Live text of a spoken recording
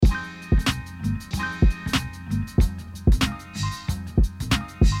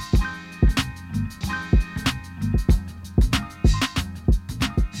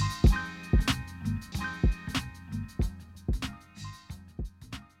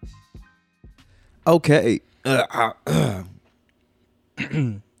Okay.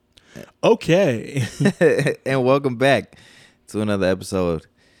 Okay. And welcome back to another episode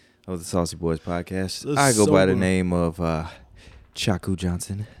of the Saucy Boys podcast. The I go by the sober- name of Chaku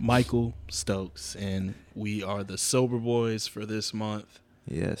Johnson. Michael Stokes, and we are the Sober Boys for this month.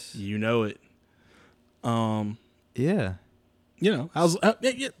 Yes. You know it. Yeah. You know,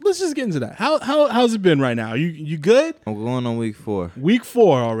 let's just get into that. How's it been right now? You good? I'm going on week 4. Week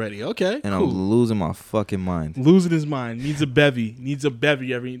 4 already. Okay. And cool. I'm losing my fucking mind. Losing his mind. Needs a bevy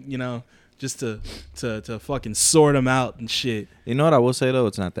every, just to fucking sort him out and shit. You know what I will say though?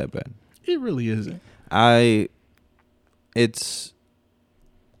 It's not that bad. It really isn't. It's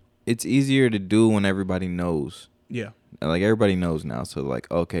easier to do when everybody knows. Yeah. Like everybody knows now. So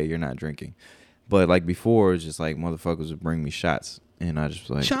like, okay, you're not drinking. But like before, it's just like motherfuckers would bring me shots, and I just was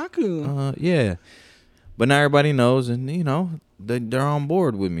like, Chaku. Yeah. But now everybody knows, and you know they're on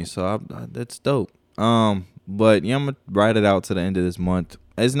board with me, so that's dope. But yeah, I'm gonna ride it out to the end of this month.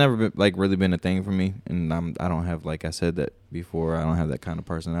 It's never been like really been a thing for me, and I don't have, like I said that before, I don't have that kind of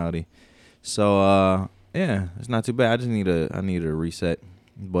personality. So yeah, it's not too bad. I need a reset.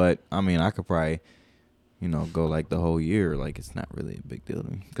 But I mean, I could probably, go like the whole year. Like, it's not really a big deal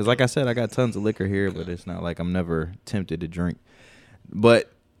to me. Because like I said, I got tons of liquor here, but it's not like I'm never tempted to drink.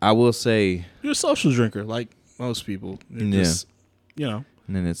 But I will say, You're a social drinker, like most people. You're just, and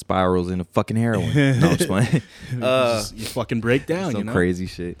then it spirals into fucking heroin. No, I'm just playing. You fucking break down, Some crazy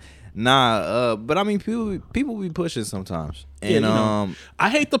shit. Nah, but I mean, people be pushing sometimes. And I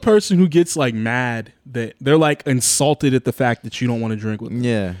hate the person who gets like mad that they're like insulted at the fact that you don't want to drink with them.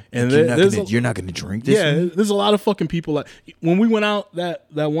 Yeah, and you're not gonna drink this. Yeah, there's a lot of fucking people like when we went out that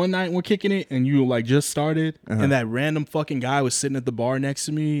one night we're kicking it and you like just started and that random fucking guy was sitting at the bar next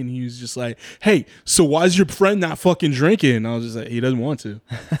to me and he was just like, "Hey, so why is your friend not fucking drinking?" And I was just like, "He doesn't want to."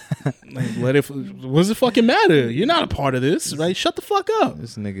 Like, what does it fucking matter? You're not a part of this, right? Shut the fuck up.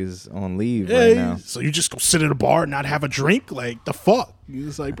 This nigga's on leave right now. So you just go sit at a bar and not have a drink? Like, the fuck?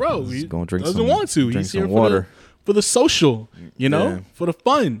 He's like, bro, he doesn't want to. He's here for the social, for the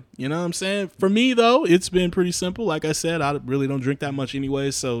fun. You know what I'm saying? For me, though, it's been pretty simple. Like I said, I really don't drink that much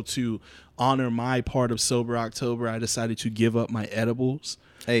anyway. So to honor my part of Sober October, I decided to give up my edibles.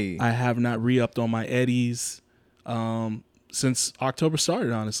 Hey, I have not re-upped on my eddies since October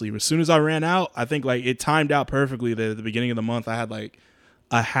started, honestly. As soon as I ran out, I think like it timed out perfectly that at the beginning of the month I had like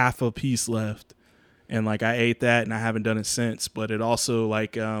a half a piece left. And like I ate that and I haven't done it since. But it also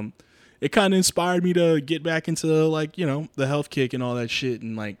like it kind of inspired me to get back into like, the health kick and all that shit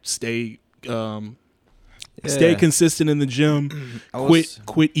and like stay consistent in the gym,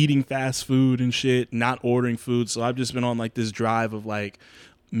 quit eating fast food and shit, not ordering food. So I've just been on like this drive of like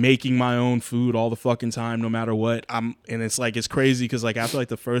making my own food all the fucking time, no matter what. And it's like, it's crazy because like after like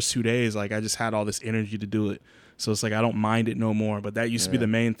the first 2 days, like I just had all this energy to do it. So it's like I don't mind it no more. But that used to be the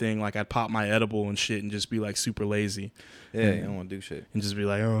main thing. Like I'd pop my edible and shit and just be like super lazy. Yeah, you don't want to do shit. And just be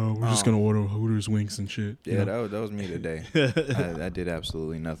like, oh, we're just going to order Hooters wings and shit. Yeah, that was me today. I did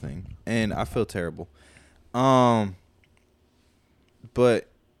absolutely nothing. And I feel terrible. But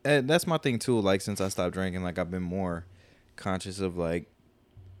that's my thing too. Like since I stopped drinking, like I've been more conscious of like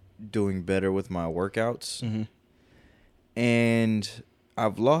doing better with my workouts. Mm-hmm. And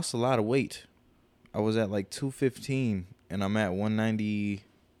I've lost a lot of weight. I was at like 215 and I'm at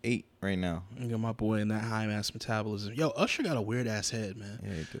 198 right now. I got my boy in that high mass metabolism. Yo, Usher got a weird ass head, man.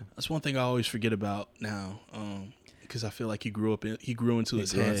 Yeah, he do. That's one thing I always forget about now. Because I feel like he grew into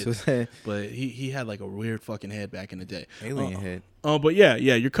his head, but he had like a weird fucking head back in the day. Alien head. But yeah,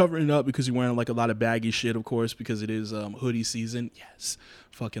 you're covering it up because you're wearing like a lot of baggy shit, of course, because it is hoodie season. Yes,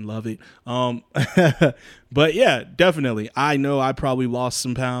 fucking love it. But yeah, definitely. I know I probably lost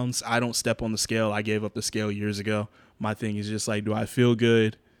some pounds. I don't step on the scale. I gave up the scale years ago. My thing is just like, do I feel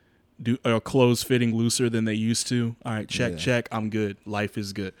good? Are clothes fitting looser than they used to? All right, check. I'm good. Life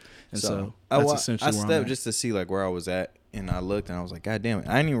is good. And so that's essentially where I'm at. I stepped just to see like where I was at, and I looked and I was like, God damn it.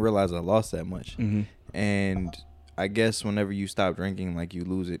 I didn't even realize I lost that much. Mm-hmm. And I guess whenever you stop drinking, like you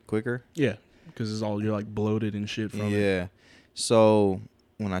lose it quicker. Yeah, because it's all, you're like bloated and shit from it. Yeah. So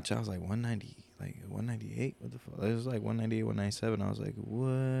when I checked, I was like 190, like 198. What the fuck? It was like 198, 197. I was like,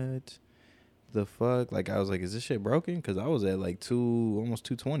 what the fuck? Like I was like, is this shit broken? Because I was at like almost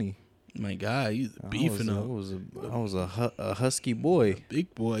 220. My God, he's beefing up. I was a husky boy,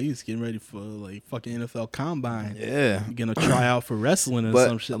 big boy. He's getting ready for like fucking NFL Combine. Yeah, you're gonna try out for wrestling or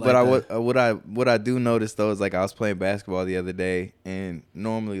some shit like that. But what I do notice though is like I was playing basketball the other day, and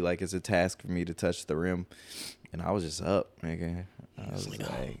normally like it's a task for me to touch the rim, And I was just up, nigga. I was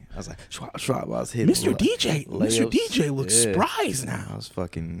like, swap. I was hitting Mr. DJ, Mr. DJ looks surprised now. I was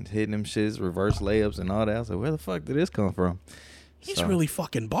fucking hitting them shits, reverse layups and all that. I was like, where the fuck did this come from? He's really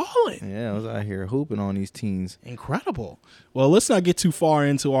fucking balling. Yeah, I was out here hooping on these teens. Incredible. Well, let's not get too far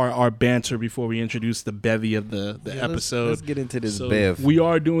into our banter before we introduce the bevy of the episode. Let's get into this bev. We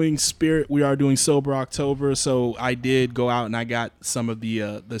are doing Sober October. So I did go out and I got some of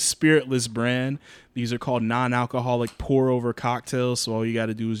the Spiritless brand. These are called non-alcoholic pour-over cocktails. So all you got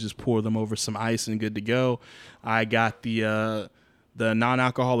to do is just pour them over some ice and good to go. I got the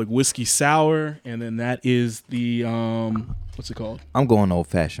non-alcoholic whiskey sour, and then that is the what's it called? I'm going old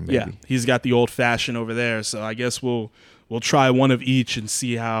fashioned, baby. Yeah, he's got the old fashioned over there. So I guess we'll try one of each and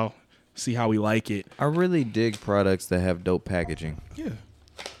see how we like it. I really dig products that have dope packaging. Yeah,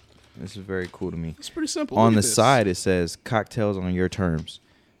 this is very cool to me. It's pretty simple. On the side, it says cocktails on your terms.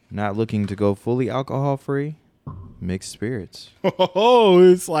 Not looking to go fully alcohol free, mixed spirits. Oh,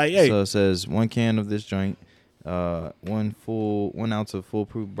 it's like, hey. So it says 1 can of this joint, 1 ounce of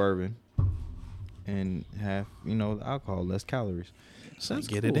foolproof bourbon, and half, the alcohol, less calories. So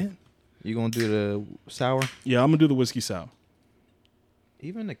get it in. You gonna do the sour? Yeah, I'm gonna do the whiskey sour.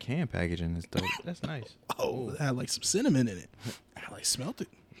 Even the can packaging is dope. That's nice. Oh, it had like some cinnamon in it. I like smelt it.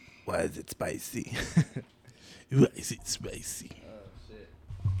 Why is it spicy? Why is it spicy?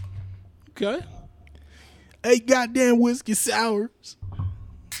 Okay. 8 goddamn whiskey sours.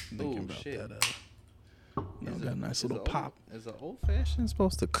 Thinking about shit. that. Got a nice little pop. Is an old fashioned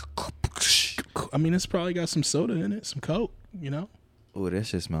supposed to? I mean, it's probably got some soda in it, some Coke. Oh, that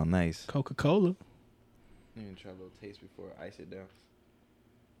shit smell nice. Coca-Cola. Let me try a little taste before I ice it down.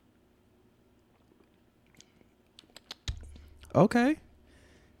 Okay,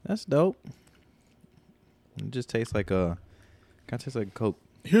 that's dope. It just tastes like kind of tastes like Coke.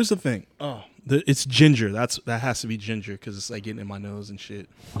 Here's the thing. It's ginger. That has to be ginger because it's like getting in my nose and shit.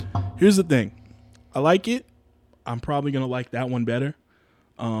 Here's the thing. I like it. I'm probably gonna like that one better.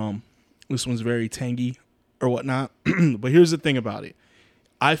 This one's very tangy or whatnot. But here's the thing about it.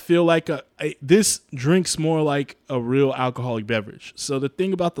 I feel like this drinks more like a real alcoholic beverage. So the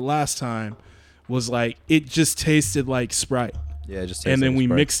thing about the last time was like it just tasted like Sprite. Yeah, it just tasted and then like we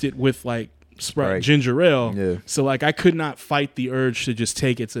Sprite. mixed it with like Sprite ginger ale. Yeah. So like I could not fight the urge to just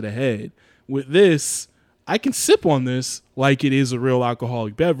take it to the head. With this, I can sip on this like it is a real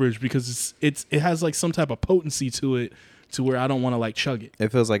alcoholic beverage because it has like some type of potency to it to where I don't want to like chug it.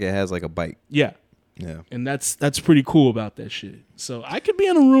 It feels like it has like a bite. Yeah. Yeah. And that's pretty cool about that shit. So I could be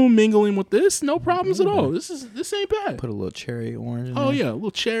in a room mingling with this, no problems at all. This ain't bad. Put a little cherry orange in Oh there. yeah, a little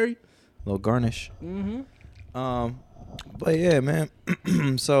cherry. A little garnish. Mm-hmm. But yeah, man.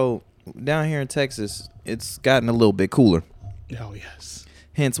 So down here in Texas, it's gotten a little bit cooler. Oh yes.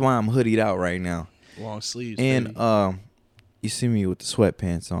 Hence why I'm hoodied out right now. Long sleeves. And baby. You see me with the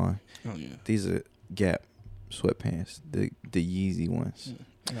sweatpants on. Oh yeah. These are Gap sweatpants, the Yeezy ones.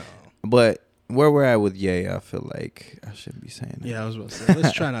 Oh. But where we're at with Ye, I feel like I shouldn't be saying that. Yeah, I was about to say.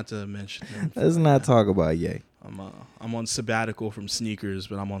 Let's try not to mention them. Let's not talk about Ye. I'm on sabbatical from sneakers,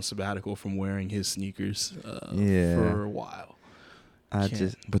 but I'm on sabbatical from wearing his sneakers for a while.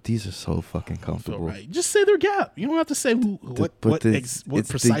 But these are so fucking comfortable. Right. Just say they're Gap. You don't have to say what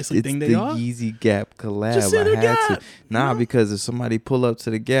precisely thing they are. It's the Yeezy Gap collab. Just say they're Gap. Nah, because if somebody pull up to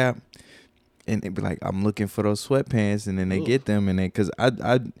the Gap and they be like, I'm looking for those sweatpants, and then they get them, and then because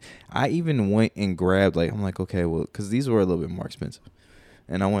I even went and grabbed I'm like, okay, well, because these were a little bit more expensive,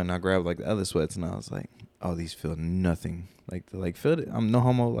 and I went and I grabbed like the other sweats, and I was like, oh, these feel nothing feel it. I'm no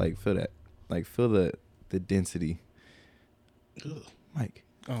homo, feel that, feel the density. Ugh. Mike.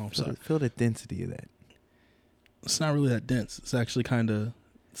 Oh, I'm sorry. Feel the density of that. It's not really that dense. It's actually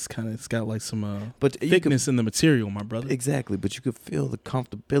it's got like some but thickness in the material, my brother. Exactly, but you could feel the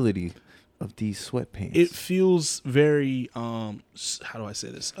comfortability of these sweatpants. It feels very how do I say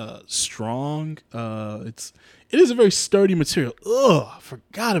this? Strong. It is a very sturdy material. Ugh, I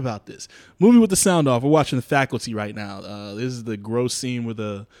forgot about this. Movie with the sound off. We're watching The Faculty right now. This is the gross scene where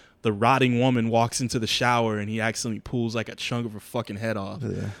the rotting woman walks into the shower and he accidentally pulls like a chunk of her fucking head off.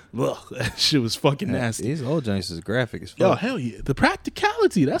 Yeah. Ugh, that shit was fucking nasty. These old joints is graphic as fuck. Oh, hell yeah. The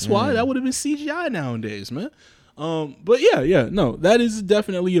practicality. That's why that would have been CGI nowadays, man. But yeah, no, that is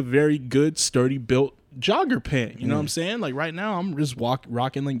definitely a very good, sturdy built jogger pant. You know what I'm saying? Like right now, I'm just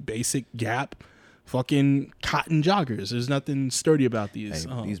rocking like basic Gap fucking cotton joggers. There's nothing sturdy about these.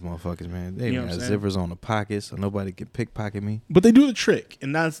 Hey, these motherfuckers, man, they even have zippers on the pockets so nobody can pickpocket me. But they do the trick,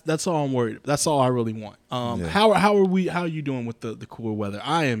 and that's all I'm worried. That's all I really want. How are you doing with the cool weather?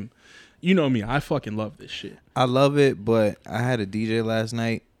 I am, you know me, I fucking love this shit. I love it, but I had a DJ last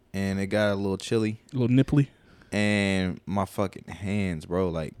night and it got a little chilly. A little nipply. and my fucking hands, bro,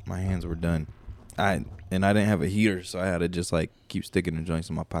 like my hands were done. I didn't have a heater, so I had to just like keep sticking the joints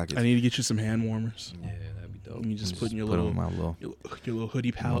in my pockets. I need to get you some hand warmers. Yeah, that'd be dope. You just put in your put little, in my little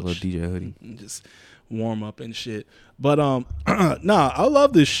hoodie pouch, little DJ hoodie, and just warm up and shit. But nah, I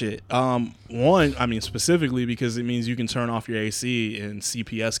love this shit. One, I mean specifically because it means you can turn off your AC and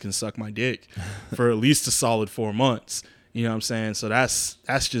CPS can suck my dick for at least a solid 4 months. You know what I'm saying? So that's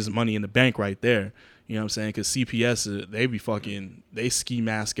just money in the bank right there. You know what I'm saying? Because CPS, they ski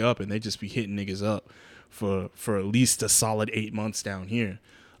mask up and they just be hitting niggas up for at least a solid 8 months down here.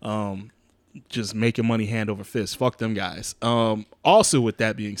 Just making money hand over fist. Fuck them guys. Also, with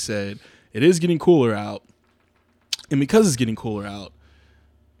that being said, it is getting cooler out. And because it's getting cooler out,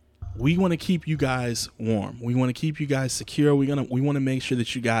 we want to keep you guys warm. We want to keep you guys secure. We want to make sure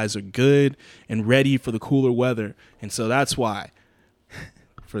that you guys are good and ready for the cooler weather. And so that's why,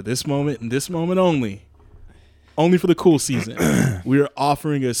 for this moment and this moment only for the cool season, we are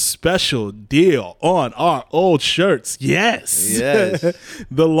offering a special deal on our old shirts. Yes.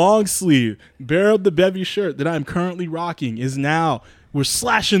 The long sleeve Bear Up the Bevy shirt that I'm currently rocking is now, we're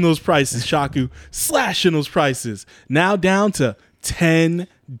slashing those prices, Shaku. Slashing those prices. Now down to $10.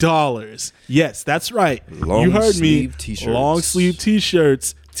 Yes, that's right. You heard me. T-shirts. Long sleeve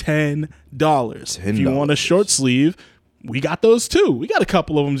t-shirts, $10. If you want a short sleeve, we got those too. We got a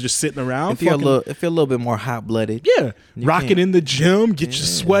couple of them just sitting around. If you're a little bit more hot blooded, yeah, rock it in the gym, get your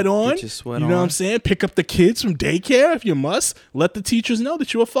sweat on. You know what I'm saying? Pick up the kids from daycare if you must. Let the teachers know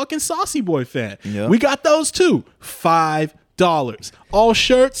that you're a fucking Saucy Boy fan. Yep. We got those too. $5. All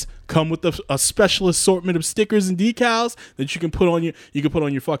shirts come with a special assortment of stickers and decals that you can put on your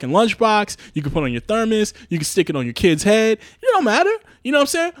fucking lunchbox, you can put on your thermos, you can stick it on your kid's head. It don't matter. You know what I'm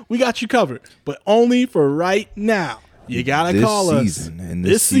saying? We got you covered. But only for right now. You gotta call us.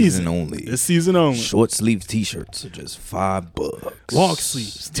 This season only. This season only. Short sleeve t-shirts are just $5. Long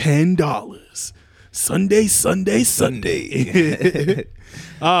sleeves, $10. Sunday.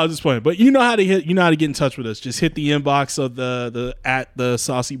 I was just playing, but you know how to get in touch with us. Just hit the inbox of the at the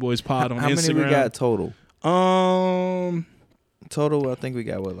Saucy Boys Pod on Instagram. How many we got total? Total, I think we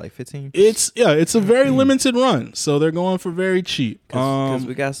got like 15. It's a very limited run, so they're going for very cheap. Because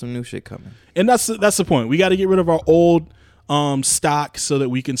we got some new shit coming, and that's the point. We got to get rid of our old stock so that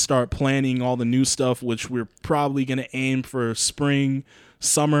we can start planning all the new stuff, which we're probably going to aim for spring,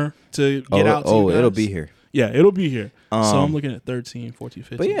 summer to get out. To you guys. It'll be here. Yeah, it'll be here. So I'm looking at 13, 14,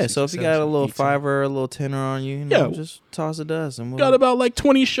 15. But yeah, 16, so if you got a little 18. $5 a little $10 on you, just toss it to us. And we'll got about like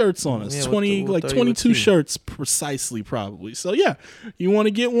 20 shirts on us. Yeah, 22 shirts precisely, probably. So yeah, you want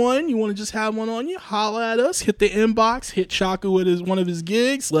to get one, you want to just have one on you, holla at us, hit the inbox, hit Chaka with one of his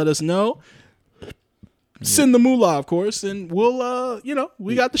gigs, let us know. Send the moolah, of course, and we'll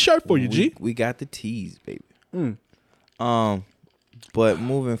we got the shirt for you, G. We got the tees, baby. But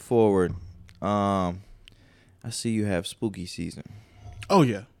moving forward, I see you have spooky season. Oh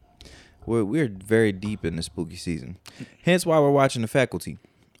yeah, we're very deep in the spooky season. Hence why we're watching The Faculty.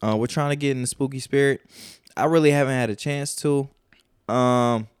 We're trying to get in the spooky spirit. I really haven't had a chance to,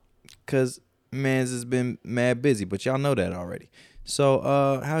 cause man's has been mad busy. But y'all know that already.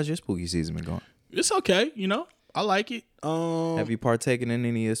 So how's your spooky season been going? It's okay. I like it. Have you partaken in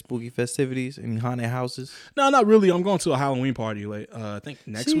any of the spooky festivities? Any haunted houses? No, not really. I'm going to a Halloween party I think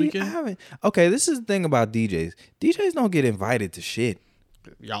next weekend. I haven't. Okay, this is the thing about DJs. DJs don't get invited to shit.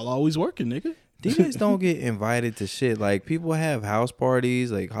 Y'all always working, nigga. DJs don't get invited to shit. Like, people have house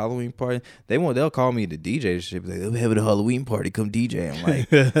parties, like Halloween parties. They'll call me to DJ and shit. Like, they're having a Halloween party. Come DJ. I'm like,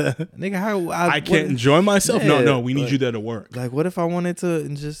 nigga, how I can't enjoy myself? Yeah, no, we need you there to work. Like, what if I wanted to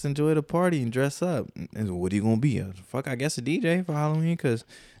just enjoy the party and dress up? And what are you gonna be? Fuck, I guess a DJ for Halloween, because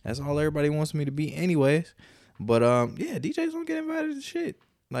that's all everybody wants me to be anyways. But yeah, DJs don't get invited to shit.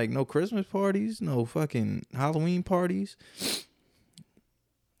 Like, no Christmas parties, no fucking Halloween parties.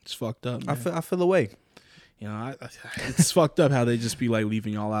 It's fucked up, man. I feel away. It's fucked up how they just be like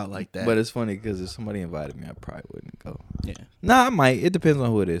leaving y'all out like that. But it's funny because if somebody invited me, I probably wouldn't go. Yeah. Nah, I might. It depends on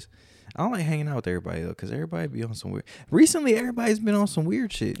who it is. I don't like hanging out with everybody though, because everybody be on some weird. Recently, everybody's been on some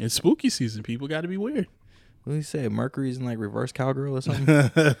weird shit. It's spooky season. People got to be weird. What do you say? Mercury's in like reverse cowgirl or something?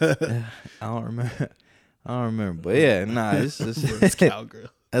 I don't remember. But yeah, nah, it's just reverse cowgirl.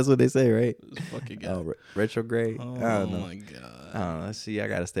 That's what they say, right? Fucking retrograde. Oh, I don't know. My God. I don't know. See, I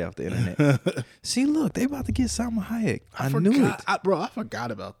gotta stay off the internet. See, look, they about to get Salma Hayek. I knew it, I forgot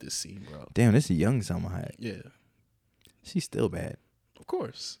about this scene, bro. Damn, this is a young Salma Hayek. Yeah, she's still bad. Of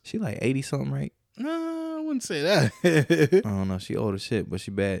course, she like 80 something, right? No, I wouldn't say that. I don't know. She old as shit, but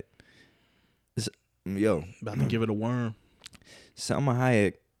she bad. About to give it a worm. Salma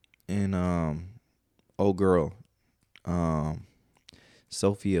Hayek and old girl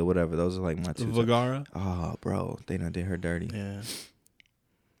Sophia, whatever. Those are like my two. Vergara. Oh, bro, they done did her dirty. Yeah.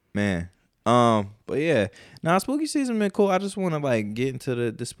 Man. But yeah. Now spooky season been cool. I just want to like get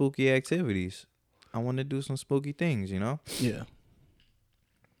into the spooky activities. I want to do some spooky things, you know? Yeah.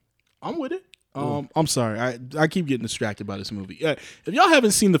 I'm with it. I'm sorry. I keep getting distracted by this movie. If y'all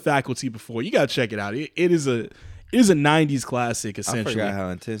haven't seen The Faculty before, you gotta check it out. It is a 90s classic, essentially. I forgot how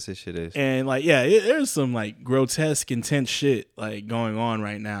intense this shit is. And like, yeah, there's some like grotesque, intense shit like going on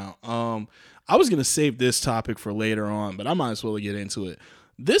right now. I was gonna save this topic for later on, but I might as well get into it.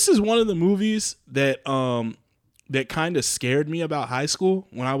 This is one of the movies that that kind of scared me about high school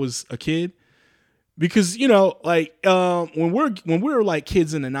when I was a kid, because you know, like when we were like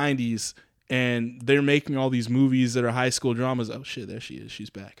kids in the 90s. And they're making all these movies that are high school dramas. Oh shit, there she is. She's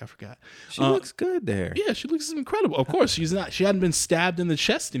back. I forgot. She looks good there. Yeah, she looks incredible. Of course, she's not. She hadn't been stabbed in the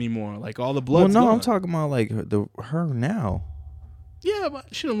chest anymore. Like all the blood. Well, no, I'm talking about like her now. Yeah,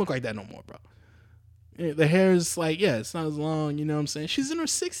 but she don't look like that no more, bro. Yeah, the hair is like, yeah, it's not as long. You know what I'm saying? She's in her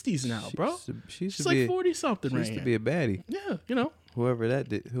 60s now, bro. She's like 40 something. She used to be a baddie. Yeah, you know. Whoever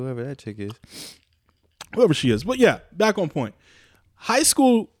that chick is. Whoever she is. But yeah, back on point. High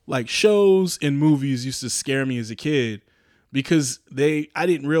school like shows and movies used to scare me as a kid because I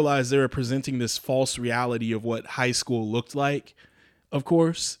didn't realize they were presenting this false reality of what high school looked like, of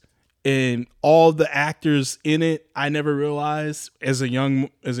course. And all the actors in it, I never realized as a young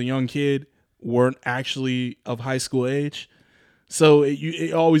kid weren't actually of high school age. So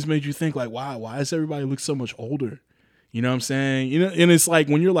it always made you think like, wow, why does everybody look so much older? You know what I'm saying? You know, and it's like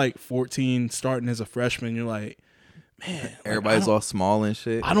when you're like 14 starting as a freshman, you're like, man, everybody's all small and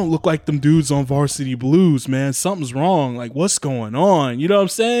shit. I don't look like them dudes on Varsity Blues, man. Something's wrong. Like, what's going on? You know what I'm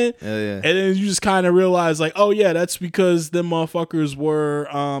saying? Yeah. And then you just kind of realize, like, oh, yeah, that's because them motherfuckers were,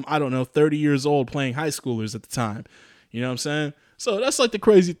 30 years old playing high schoolers at the time. You know what I'm saying? So that's like the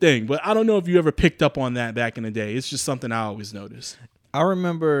crazy thing. But I don't know if you ever picked up on that back in the day. It's just something I always noticed. I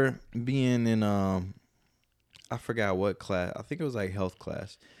remember being in, I forgot what class. I think it was like health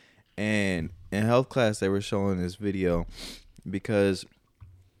class. And in health class, they were showing this video because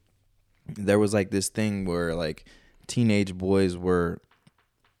there was like this thing where like teenage boys were,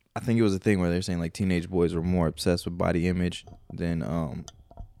 I think it was a thing where they're saying like teenage boys were more obsessed with body image than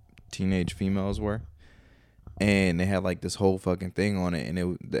teenage females were. And they had like this whole fucking thing on it.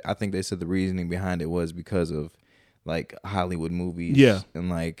 And I think they said the reasoning behind it was because of like Hollywood movies. Yeah. And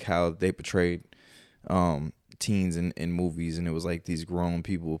like how they portrayed teens in movies, and it was like these grown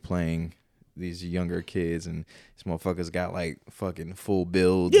people playing these younger kids, and these motherfuckers got like fucking full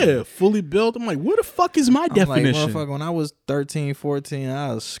build. Yeah, fully built. I'm like, where the fuck is my definition? Like, motherfucker, when I was 13, 14,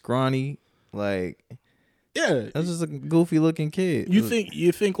 I was scrawny. Like, yeah, I was just a goofy looking kid. You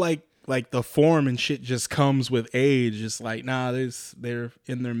think like the form and shit just comes with age. It's like, nah, they're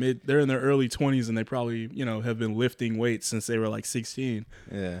in their early 20s, and they probably, you know, have been lifting weights since they were like 16.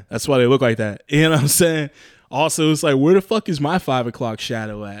 Yeah. That's why they look like that. You know what I'm saying? Also, it's like, where the fuck is my 5 o'clock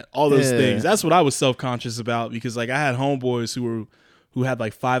shadow at? All those things. That's what I was self-conscious about, because like I had homeboys who had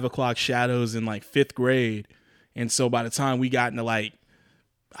like 5 o'clock shadows in like 5th grade. And so by the time we got into like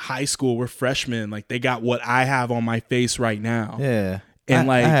high school, we're freshmen, like they got what I have on my face right now. Yeah. And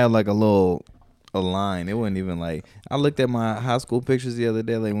I had like a line. It wasn't even like, I looked at my high school pictures the other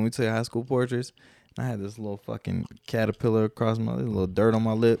day, like when we took high school portraits, and I had this little fucking caterpillar across my, little dirt on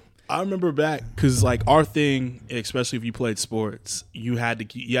my lip. I remember back, because like our thing, especially if you played sports, you had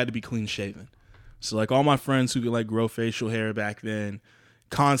to be clean shaven. So like all my friends who could like grow facial hair back then,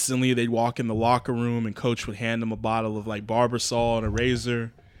 constantly they'd walk in the locker room and coach would hand them a bottle of like Barbasol and a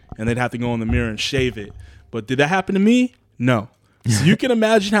razor, and they'd have to go in the mirror and shave it. But did that happen to me? No. So you can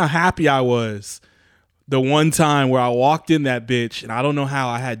imagine how happy I was the one time where I walked in that bitch, and I don't know how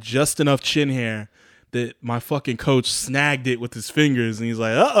I had just enough chin hair that my fucking coach snagged it with his fingers, and he's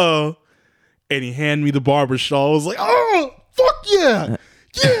like, uh-oh. And he handed me the barber shawl. I was like, oh, fuck yeah.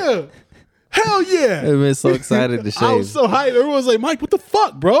 Yeah. Hell yeah. I've been so excited to shave. I was so hyped. Everyone was like, Mike, what the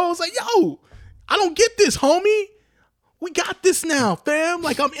fuck, bro? I was like, yo, I don't get this, homie. We got this now, fam.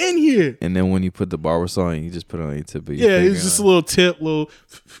 Like, I'm in here. And then when you put the barber saw on, you just put it on your tip of your finger. Yeah, it was just a little tip,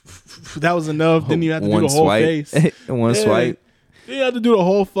 that was enough. Then you have to do the whole face. One swipe. You have to do the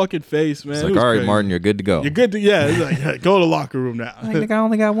whole fucking face, man. It's like, all right, crazy. Martin, you're good to go. You're good to, yeah. It's like, go to the locker room now. Like, I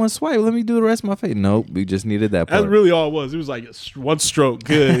only got one swipe. Let me do the rest of my face. Nope, we just needed that part. That's really all it was. It was like one stroke.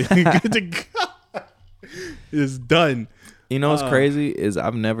 Good. Good to go. It's done. You know what's crazy is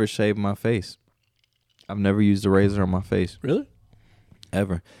I've never shaved my face. I've never used a razor on my face. Really?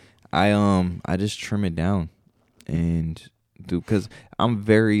 Ever. I just trim it down and do, because I'm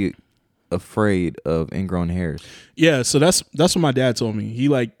very afraid of ingrown hairs. Yeah, so that's what my dad told me. He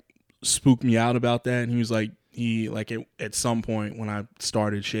like spooked me out about that, and he was like, at some point when I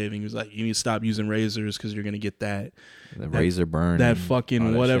started shaving, he was like, you need to stop using razors because you're gonna get that razor burn, that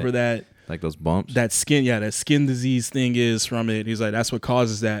fucking whatever shit. that like those bumps, that skin disease thing is from it. He's like, that's what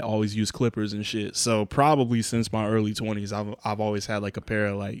causes that. Always use clippers and shit. So probably since my early 20s, I've always had like a pair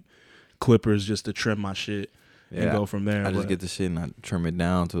of like clippers just to trim my shit. And go from there. I just get the shit and I trim it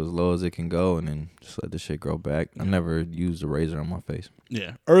down to as low as it can go and then just let the shit grow back. I never used a razor on my face.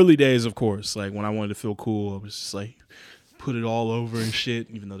 Yeah. Early days, of course. Like when I wanted to feel cool, I was just like put it all over and shit,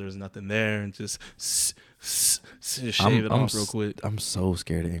 even though there's nothing there, and just shave it off real quick. I'm so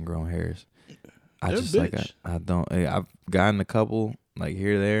scared of ingrown hairs. I They're just bitch. like I don't. I've gotten a couple like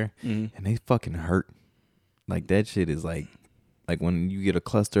here or there, and they fucking hurt. Like that shit is like when you get a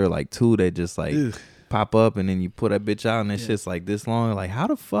cluster of like 2 that just like. Ugh. Pop up and then you put that bitch out and it's just like this long. Like how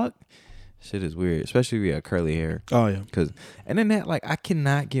the fuck? Shit is weird, especially if you have curly hair. Oh yeah. And then that like I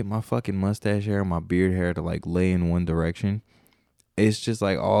cannot get my fucking mustache hair and my beard hair to like lay in one direction. It's just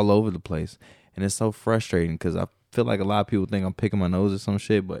like all over the place, and it's so frustrating because I feel like a lot of people think I'm picking my nose or some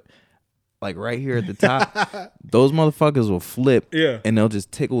shit, but like right here at the top, those motherfuckers will flip, and they'll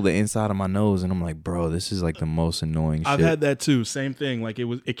just tickle the inside of my nose, and I'm like, bro, this is like the most annoying shit. I've had that too. Same thing. Like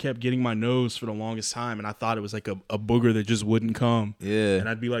it kept getting my nose for the longest time, and I thought it was like a booger that just wouldn't come. Yeah, and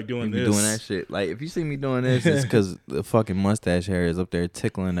I'd be like doing that shit. Like if you see me doing this, it's because the fucking mustache hair is up there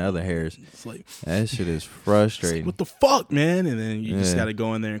tickling the other hairs. It's like that shit is frustrating. Like, what the fuck, man? And then you just got to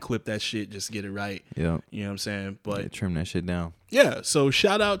go in there and clip that shit, just get it right. Yeah, you know what I'm saying? But trim that shit down. Yeah, so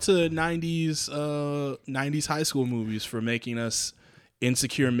shout out to 90s high school movies for making us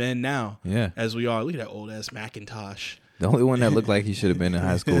insecure men now. Yeah. As we are. Look at that old ass Macintosh. The only one that looked like he should have been in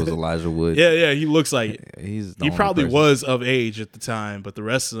high school was Elijah Wood. Yeah, he looks like it. He probably was of age at the time, but the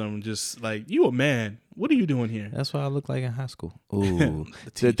rest of them just like, you a man. What are you doing here? That's what I look like in high school. Ooh.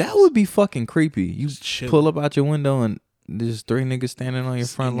 That would be fucking creepy. You pull up out your window and there's 3 niggas standing on your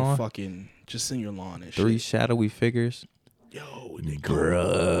front lawn. Just in your lawn and 3 shit. shadowy figures. Yo, they come.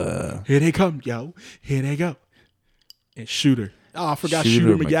 Bruh. Here they come, yo. Here they go. And Shooter. Oh, I forgot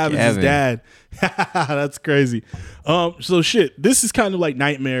Shooter McGavin's dad. That's crazy. So shit, this is kind of like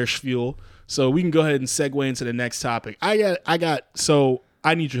nightmarish fuel. So we can go ahead and segue into the next topic. So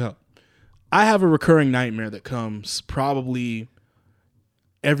I need your help. I have a recurring nightmare that comes probably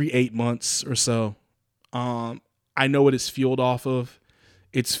every 8 months or so. I know what it's fueled off of.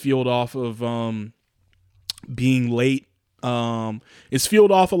 It's fueled off of being late. It's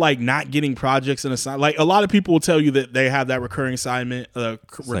fueled off of like not getting projects and assignments. Like a lot of people will tell you that they have that recurring assignment,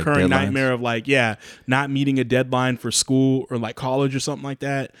 recurring nightmare of like, not meeting a deadline for school or like college or something like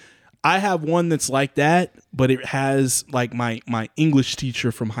that. I have one that's like that, but it has like my English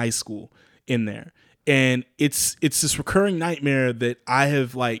teacher from high school in there. And it's this recurring nightmare that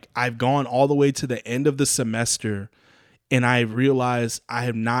I've gone all the way to the end of the semester and I realized I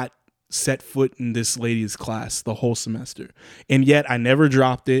have not set foot in this lady's class the whole semester. And yet I never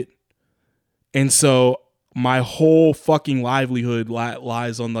dropped it. And so my whole fucking livelihood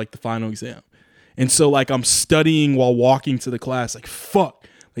lies on like the final exam. And so like I'm studying while walking to the class, like fuck,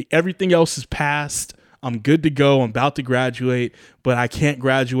 like everything else is passed. I'm good to go. I'm about to graduate, but I can't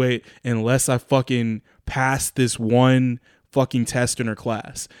graduate unless I fucking pass this one fucking test in her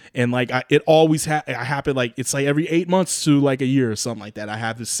class. And like it always happened. Like it's like every 8 months to like a year or something like that. I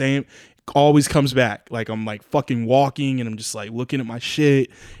have the same, always comes back. Like I'm like fucking walking and I'm just like looking at my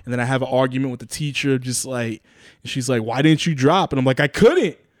shit. And then I have an argument with the teacher, just like, and she's like, why didn't you drop? And I'm like, I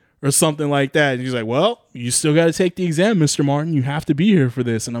couldn't, or something like that. And she's like, well, you still got to take the exam, Mr. Martin. You have to be here for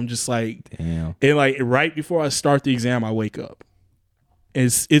this. And I'm just like, damn. And like right before I start the exam, I wake up.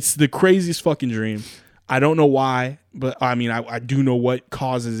 It's the craziest fucking dream. I don't know why, but I mean, I do know what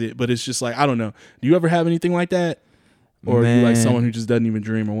causes it, but it's just like, I don't know. Do you ever have anything like that? Or are you like someone who just doesn't even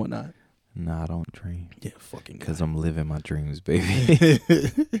dream or whatnot? No, I don't dream. Yeah, fucking because I'm living my dreams, baby.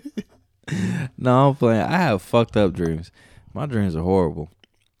 No, I'm playing. I have fucked up dreams. My dreams are horrible.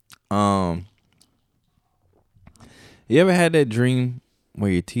 You ever had that dream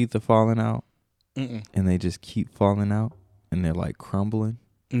where your teeth are falling out? And they just keep falling out and they're like crumbling?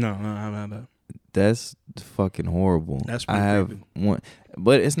 No, I haven't had that. That's fucking horrible. That's pretty creepy. One,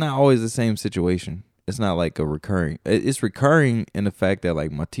 but it's not always the same situation. It's not like a recurring. It's recurring in the fact that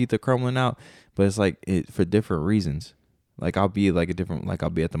like my teeth are crumbling out, but it's like for different reasons. Like I'll be like I'll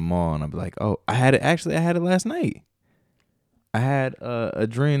be at the mall and I'll be like, oh, I had it last night. I had a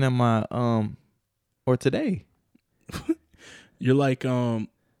dream in my or today. You're like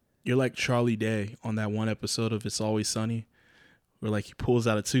Charlie Day on that one episode of It's Always Sunny, where like he pulls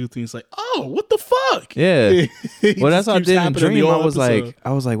out a tooth and he's like, "Oh, what the fuck?" Yeah. It Well, that's just what I keeps did in happening the Dream. whole I was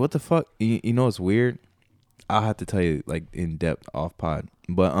episode. like, what the fuck? You know, it's weird. I'll have to tell you like in depth off pod.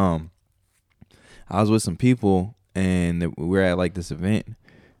 But I was with some people and we were at like this event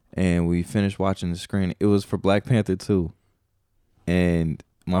and we finished watching the screen. It was for Black Panther 2. And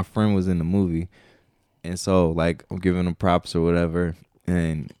my friend was in the movie. And so like I'm giving him props or whatever.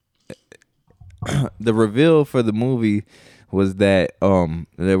 And the reveal for the movie was that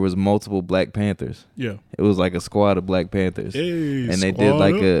there was multiple Black Panthers. Yeah. It was like a squad of Black Panthers. Hey, and they did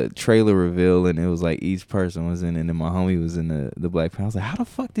like a trailer reveal and it was like each person was in it and then my homie was in the Black Panther. I was like, how the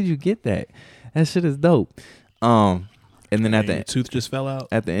fuck did you get that? That shit is dope. And then at the tooth just fell out.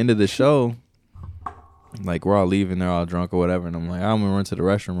 At the end of the show, like we're all leaving, they're all drunk or whatever, and I'm like, I'm gonna run to the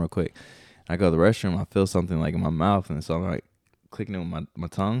restroom real quick. I go to the restroom, I feel something like in my mouth, and so I'm like clicking it with my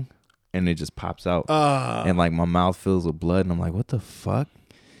tongue, and it just pops out, and like my mouth fills with blood, and I'm like, what the fuck?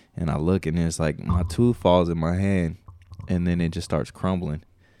 And I look, and it's like my tooth falls in my hand, and then it just starts crumbling.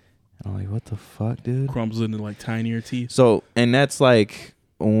 And I'm like, what the fuck, dude? Crumbles into like tinier teeth. So, and that's like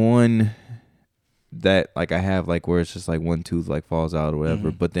one that like I have like where it's just like one tooth like falls out or whatever.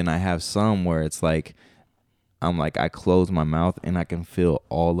 Mm-hmm. But then I have some where it's like I'm like I close my mouth and I can feel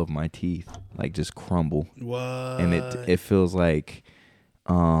all of my teeth like just crumble. What? And it feels like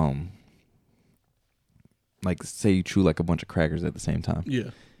say you chew like a bunch of crackers at the same time.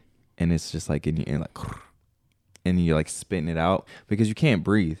 Yeah. And it's just like in your ear like and you're like spitting it out because you can't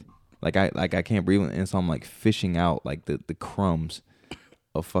breathe. Like I can't breathe, and so I'm like fishing out like the crumbs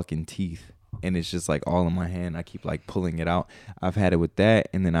of fucking teeth. And it's just like all in my hand. I keep like pulling it out. I've had it with that,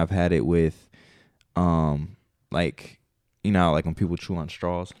 and then I've had it with, like, you know, like when people chew on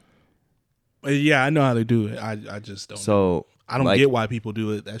straws. Yeah, I know how to do it. I just don't. So I don't like, get why people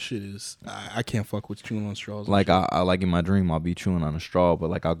do it. That shit is I can't fuck with chewing on straws. Like I like in my dream I'll be chewing on a straw, but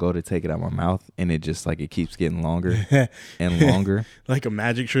like I'll go to take it out of my mouth, and it just like it keeps getting longer and longer, like a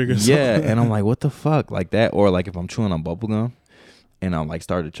magic trick or something. Yeah, and I'm like, what the fuck, like that, or like if I'm chewing on bubble gum. And I'm like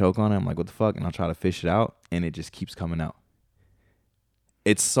start to choke on it. I'm like, what the fuck? And I'll try to fish it out, and it just keeps coming out.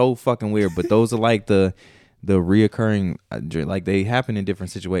 It's so fucking weird. But those are like the reoccurring, like they happen in different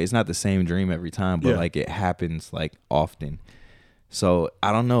situations. It's not the same dream every time, but like it happens like often. So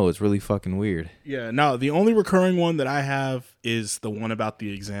I don't know. It's really fucking weird. Yeah. No, the only recurring one that I have is the one about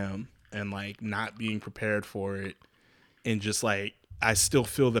the exam and like not being prepared for it, and just like I still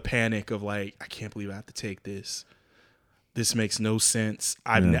feel the panic of like I can't believe I have to take this. This makes no sense.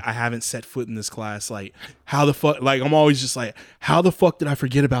 I haven't set foot in this class. Like, how the fuck? Like, I'm always just like, how the fuck did I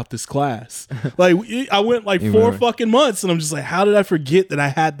forget about this class? Like, I went like 4 fucking months, and I'm just like, how did I forget that I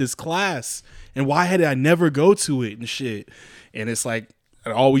had this class? And why did I never go to it and shit? And it's like,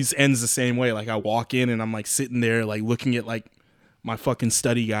 it always ends the same way. Like, I walk in, and I'm like sitting there, like looking at like my fucking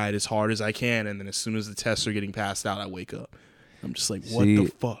study guide as hard as I can, and then as soon as the tests are getting passed out, I wake up. I'm just like, what the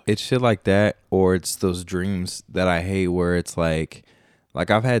fuck? It's shit like that, or it's those dreams that I hate where it's like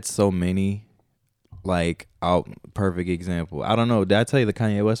I've had so many, like, perfect example. I don't know. Did I tell you the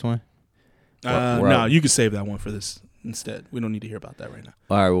Kanye West one? No, you can save that one for this instead. We don't need to hear about that right now.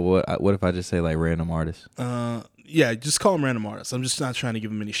 All right, well, what if I just say, like, random artists? Yeah, just call them random artists. I'm just not trying to give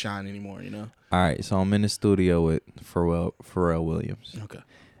them any shine anymore, you know? All right, so I'm in the studio with Pharrell Williams. Okay.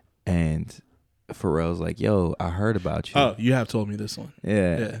 And Pharrell's like, yo, I heard about you. Oh, you have told me this one.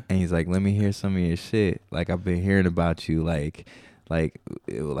 Yeah. And he's like, let me hear some of your shit. Like, I've been hearing about you. Like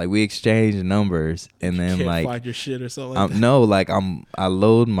we exchanged numbers, and then can't like find your shit or something like that. No, like I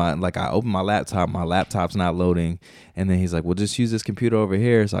load my, like I open my laptop's not loading, and then he's like, well, just use this computer over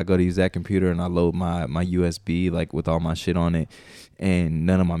here. So I go to use that computer and I load my USB like with all my shit on it, and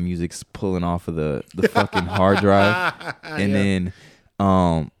none of my music's pulling off of the fucking hard drive. And then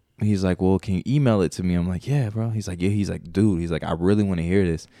he's like, well, can you email it to me? I'm like, yeah, bro. He's like, yeah. He's like, dude. He's like, I really want to hear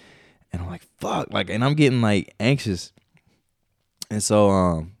this. And I'm like, fuck. Like, and I'm getting like anxious. And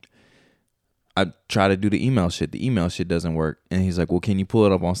so I try to do the email shit. The email shit doesn't work. And he's like, well, can you pull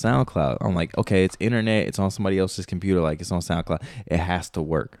it up on SoundCloud? I'm like, okay, it's internet. It's on somebody else's computer. Like, it's on SoundCloud. It has to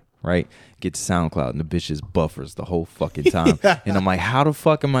work, right? Get to SoundCloud, and the bitch just buffers the whole fucking time. And I'm like, how the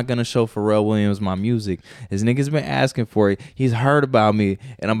fuck am I going to show Pharrell Williams my music? His nigga's been asking for it. He's heard about me,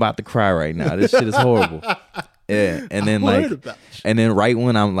 and I'm about to cry right now. This shit is horrible. Yeah. And then right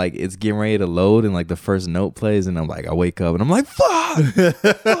when I'm like, it's getting ready to load, and like the first note plays, and I'm like, I wake up and I'm like, fuck.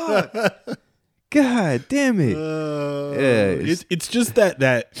 God damn it. Yeah. It's just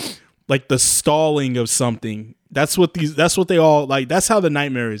that like the stalling of something. That's what they all like. That's how the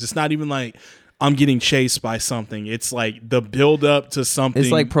nightmare is. It's not even like, I'm getting chased by something. It's like the build up to something.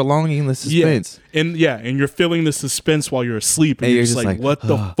 It's like prolonging the suspense. And you're feeling the suspense while you're asleep, and you're just like, what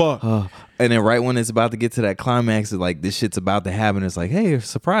the fuck? And then right when it's about to get to that climax, it's like this shit's about to happen. It's like, hey,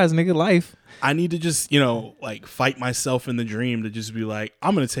 surprise, nigga, life. I need to just, like fight myself in the dream to just be like,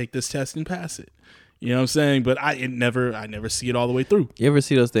 I'm gonna take this test and pass it. You know what I'm saying? But I never see it all the way through. You ever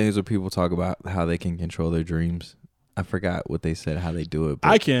see those things where people talk about how they can control their dreams? I forgot what they said, how they do it. But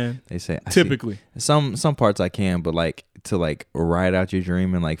I can. They say typically some parts I can, but like to like ride out your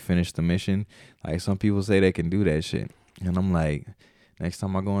dream and like finish the mission. Like some people say they can do that shit, and I'm like, next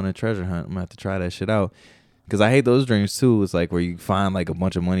time I go on a treasure hunt, I'm gonna have to try that shit out. Because I hate those dreams too. It's like where you find like a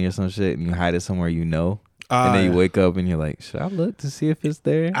bunch of money or some shit and you hide it somewhere and then you wake up and you're like, should I look to see if it's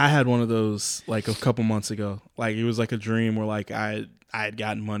there? I had one of those like a couple months ago. Like it was like a dream where like I had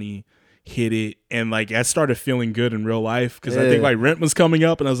gotten money, hit it, and like I started feeling good in real life because I think like rent was coming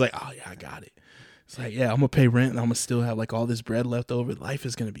up and I was like, oh yeah, I got it. It's like, yeah, I'm gonna pay rent and I'm gonna still have like all this bread left over. Life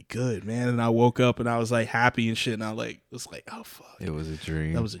is gonna be good, man. And I woke up and I was like happy and shit, and I was like, oh fuck, it was a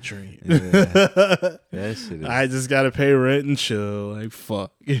dream. That was a dream. Yeah. That shit is. I just gotta pay rent and chill. Like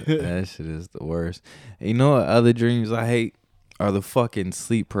fuck. That shit is the worst. And you know what other dreams I hate are the fucking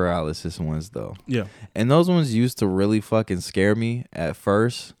sleep paralysis ones though. Yeah. And those ones used to really fucking scare me at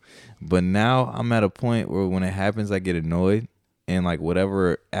first, but now I'm at a point where when it happens, I get annoyed. And like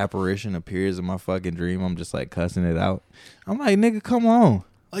whatever apparition appears in my fucking dream, I'm just like cussing it out. I'm like, nigga, come on.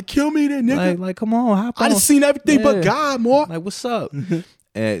 Like, kill me then, nigga. Like come on, hop on. I done seen everything but God, more. Like, what's up?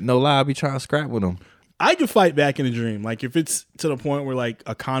 And no lie, I be trying to scrap with them. I can fight back in a dream. Like if it's to the point where like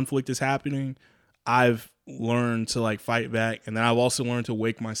a conflict is happening, I've learned to like fight back. And then I've also learned to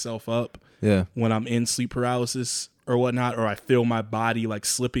wake myself up when I'm in sleep paralysis or whatnot, or I feel my body like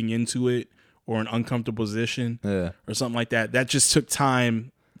slipping into it or an uncomfortable position or something like that. That just took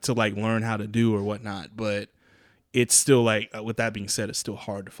time to like learn how to do or whatnot. But it's still like, with that being said, it's still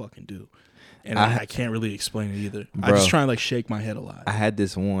hard to fucking do. And I can't really explain it either. Bro, I just try and like shake my head a lot. I had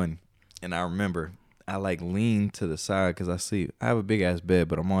this one and I remember I like leaned to the side because I have a big ass bed,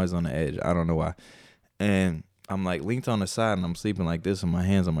 but I'm always on the edge. I don't know why. And I'm like leaned on the side and I'm sleeping like this and my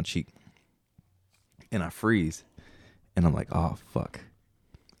hands on my cheek. And I freeze. And I'm like, oh, fuck.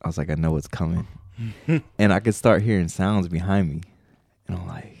 I was like, I know it's coming. And I could start hearing sounds behind me. And I'm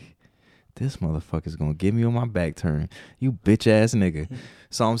like, this motherfucker's going to get me on my back turn. You bitch ass nigga.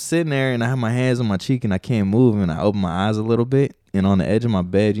 So I'm sitting there and I have my hands on my cheek and I can't move. And I open my eyes a little bit. And on the edge of my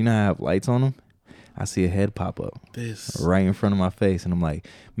bed, you know how I have lights on them? I see a head pop up right in front of my face. And I'm like,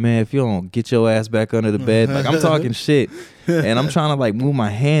 man, if you don't get your ass back under the bed, like I'm talking shit. And I'm trying to like move my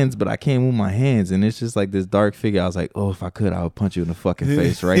hands, but I can't move my hands. And it's just like this dark figure. I was like, oh, if I could, I would punch you in the fucking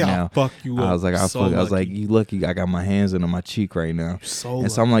face right now. I'll fuck you up. I was like, I was like, you lucky I got my hands under my cheek right now. So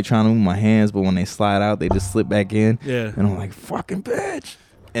and so I'm like trying to move my hands, but when they slide out, they just slip back in. Yeah. And I'm like, fucking bitch.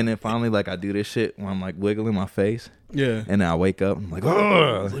 And then finally, like, I do this shit when I'm like wiggling my face. Yeah. And then I wake up. I'm like,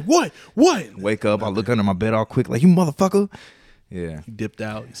 ugh. Like, what? Wake up. I look under my bed all quick, like, you motherfucker. Yeah. He dipped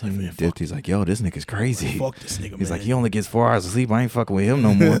out. He's like, man, dipped. He's like, yo, this nigga's crazy. Fuck this nigga, man. He's like, he only gets 4 hours of sleep. I ain't fucking with him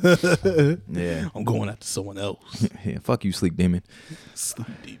no more. Yeah. I'm going after someone else. Yeah. Fuck you, sleep demon. Sleep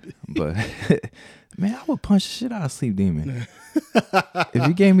demon. But, man, I would punch the shit out of sleep demon. If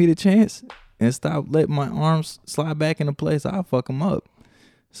you gave me the chance and stop letting my arms slide back into place, I'll fuck him up.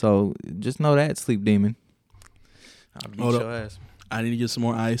 So just know that, sleep demon. I'll beat your ass. I need to get some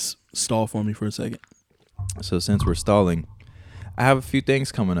more ice. Stall for me for a second. So since we're stalling, I have a few things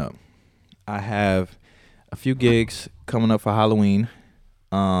coming up. I have a few gigs coming up for Halloween,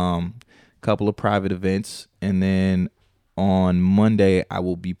 couple of private events, and then on Monday I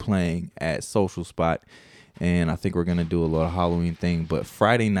will be playing at Social Spot, and I think we're gonna do a little Halloween thing. But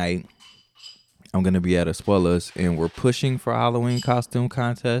Friday night, I'm going to be at Espuelas, and we're pushing for a Halloween costume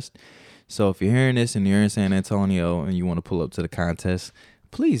contest. So if you're hearing this and you're in San Antonio and you want to pull up to the contest,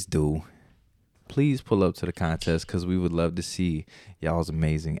 please do. Please pull up to the contest because we would love to see y'all's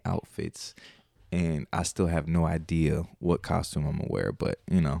amazing outfits. And I still have no idea what costume I'm going to wear, but,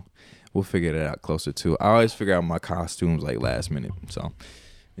 you know, we'll figure that out closer to. I always figure out my costumes like last minute. So,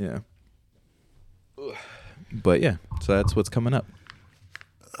 yeah. But, yeah, so that's what's coming up.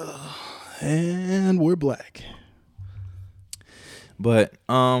 And we're black. But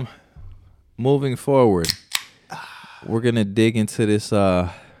moving forward, we're gonna dig into this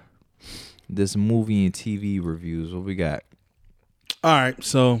this movie and TV reviews. What we got? All right,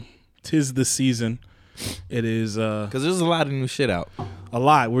 so 'tis the season. It is because there's a lot of new shit out. A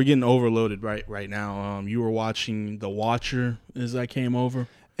lot. We're getting overloaded right now. You were watching The Watcher as I came over.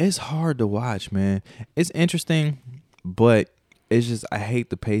 It's hard to watch, man. It's interesting, but it's just I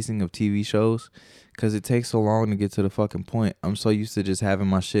hate the pacing of TV shows because it takes so long to get to the fucking point. I'm so used to just having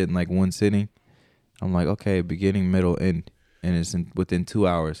my shit in like one sitting. I'm like, okay, beginning, middle, end, and it's within 2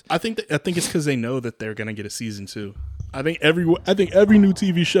 hours. I think it's because they know that they're gonna get a season 2. I think every new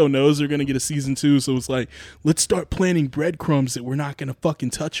TV show knows they're gonna get a season 2, so it's like, let's start planting breadcrumbs that we're not gonna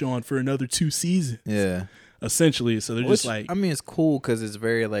fucking touch on for another 2 seasons. Yeah, essentially. So they're just like, I mean, it's cool because it's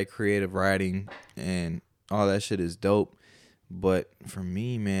very like creative writing and all that shit is dope. But for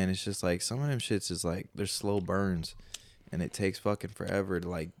me, man, it's just like some of them shits is like they're slow burns, and it takes fucking forever to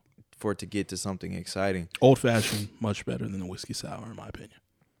like for it to get to something exciting. Old fashioned, much better than the whiskey sour, in my opinion.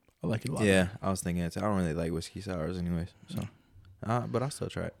 I like it a lot. Yeah, I was thinking that too. I don't really like whiskey sours, anyways. So, but I'll still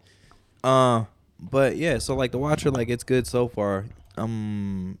try it. But yeah, so like The Watcher, like it's good so far. I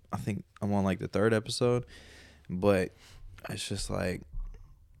think I'm on like the 3rd episode, but it's just like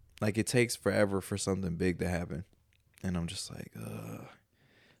it takes forever for something big to happen, and I'm just like,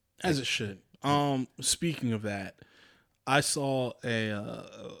 as it should. Speaking of that, I saw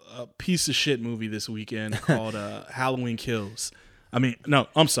a piece of shit movie this weekend called Halloween Kills. I mean, no,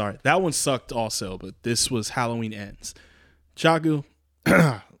 I'm sorry. That one sucked also, but this was Halloween Ends. Chagu.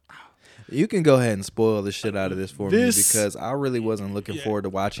 You can go ahead and spoil the shit out of this for me because I really wasn't looking forward to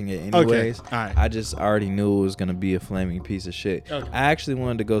watching it anyways. Okay. All right. I just already knew it was going to be a flaming piece of shit. Okay. I actually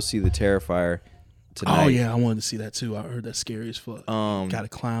wanted to go see The Terrifier tonight. Oh, yeah, I wanted to see that too. I heard that's scary as fuck. Got a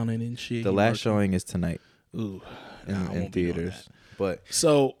clown in it and shit. The last showing is tonight. Ooh. In theaters. But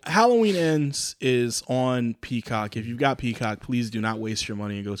so Halloween Ends is on Peacock. If you've got Peacock, please do not waste your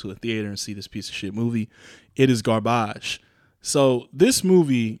money and go to a theater and see this piece of shit movie. It is garbage. So this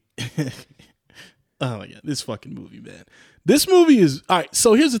movie, oh my God, this fucking movie, man. This movie is, all right,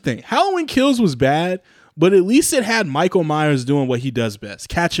 so here's the thing. Halloween Kills was bad, but at least it had Michael Myers doing what he does best,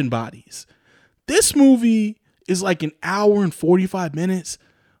 catching bodies. This movie is like an hour and 45 minutes.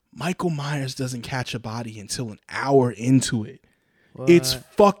 Michael Myers doesn't catch a body until an hour into it. What? It's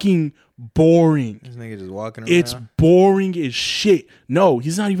fucking boring. This nigga just walking around. It's boring as shit. No,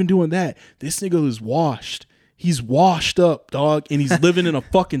 he's not even doing that. This nigga is washed. He's washed up, dog, and he's living in a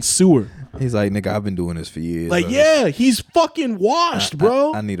fucking sewer. He's like, nigga, I've been doing this for years. Like, yeah, he's fucking washed,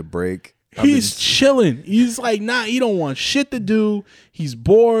 bro. I need a break. He's chilling. He's like, nah, he don't want shit to do. He's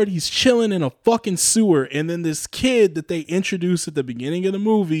bored. He's chilling in a fucking sewer. And then this kid that they introduced at the beginning of the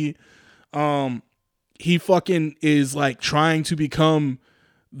movie, he fucking is like trying to become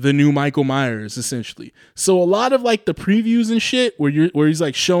the new Michael Myers, essentially. So a lot of like the previews and shit where he's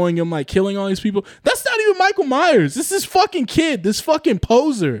like showing him like killing all these people, that's not even Michael Myers. This is fucking kid, this fucking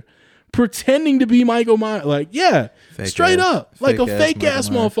poser pretending to be Michael Myers. Like, yeah, fake straight ass, up. Like a fake ass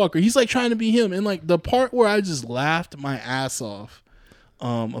motherfucker. He's like trying to be him. And like the part where I just laughed my ass off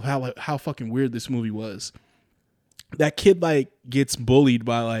of how fucking weird this movie was. That kid like gets bullied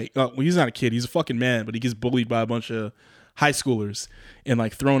by like, well, he's not a kid, he's a fucking man, but he gets bullied by a bunch of high schoolers and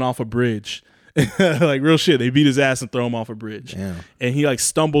like thrown off a bridge. Like real shit. They beat his ass and throw him off a bridge. Damn. And he like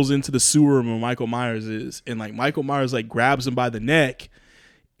stumbles into the sewer room where Michael Myers is. And like Michael Myers like grabs him by the neck.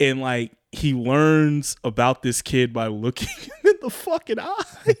 And like he learns about this kid by looking in the fucking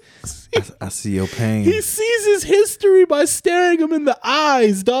eyes. I see your pain. He sees his history by staring him in the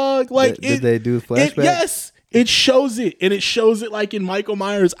eyes, dog. Like did they do flashbacks? Yes. It shows it. And it shows it like in Michael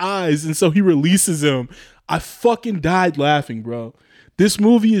Myers' eyes. And so he releases him. I fucking died laughing, bro. This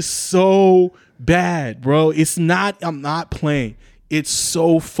movie is so bad, bro. It's not, I'm not playing. It's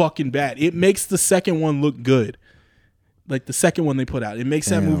so fucking bad. It makes the second one look good. Like the second one they put out. It makes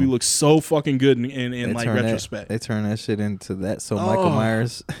that movie look so fucking good in like retrospect. They turn that shit into that. So Michael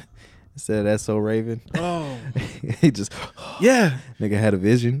Myers instead of That's So Raven. Oh. He just, yeah. Nigga had a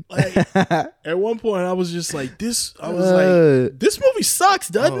vision. Like, at one point I was just like, this movie sucks,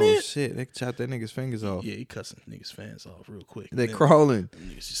 doesn't it? Oh shit, they chopped that nigga's fingers off. Yeah, he cussing niggas' fans off real quick. They crawling.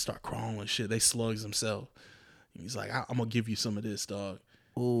 Niggas just start crawling and shit. They slugs themselves. He's like, I'm gonna give you some of this, dog.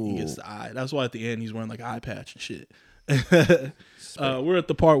 Ooh. He gets the eye. That's why at the end he's wearing like an eye patch and shit. We're at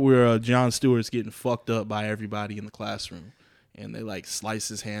the part where Jon Stewart's getting fucked up by everybody in the classroom, and they like slice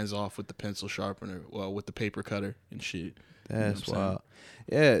his hands off with the pencil sharpener, with the paper cutter and shit. That's wild.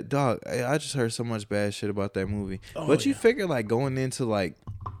 Yeah, dog. I just heard so much bad shit about that movie. But you figure like going into like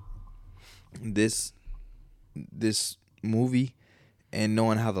this movie and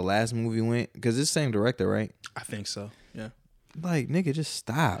knowing how the last movie went, because it's the same director, right? I think so. Yeah. Like, nigga, just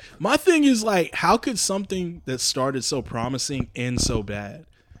stop. My thing is like, how could something that started so promising end so bad?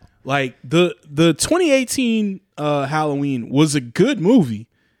 Like the 2018 Halloween was a good movie,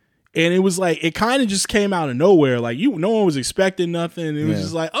 and it was like it kind of just came out of nowhere. Like no one was expecting nothing. It was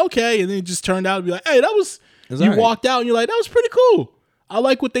just like okay, and then it just turned out to be like, hey, that was You walked out and you're like, that was pretty cool. I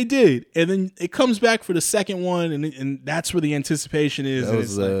like what they did. And then it comes back for the second one, and that's where the anticipation is.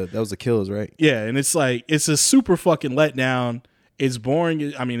 That was the kills, right? Yeah, and it's like, it's a super fucking letdown. It's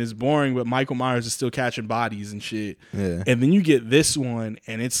boring. I mean, it's boring, but Michael Myers is still catching bodies and shit. Yeah. And then you get this one,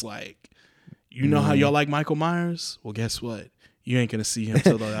 and it's like, you know how y'all like Michael Myers? Well, guess what? You ain't gonna see him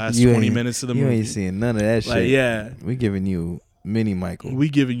till the last 20 minutes of the movie. You ain't seeing none of that shit. Yeah. We giving you mini Michael. We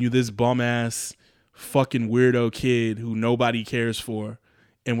giving you this bum ass fucking weirdo kid who nobody cares for,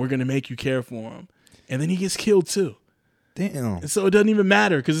 and we're gonna make you care for him. And then he gets killed too. Damn. And so it doesn't even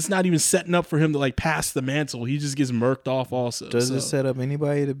matter because it's not even setting up for him to like pass the mantle. He just gets murked off also. Does it set up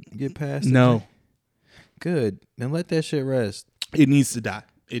anybody to get past it? No. Good. Then let that shit rest. It needs to die.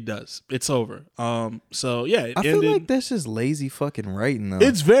 It does. It's over. So yeah, I feel like that's just lazy fucking writing though.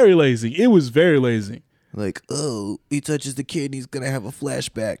 It's very lazy. It was very lazy. Like, oh, he touches the kid and he's gonna have a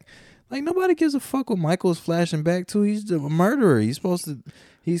flashback. Like, nobody gives a fuck what Michael's flashing back to. He's a murderer.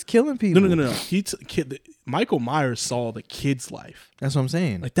 He's killing people. No. Michael Myers saw the kid's life. That's what I'm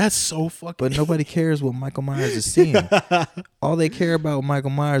saying. Like, that's so fucking. But nobody cares what Michael Myers is seeing. All they care about with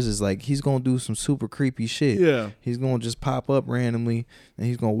Michael Myers is like, he's gonna do some super creepy shit. Yeah. He's gonna just pop up randomly and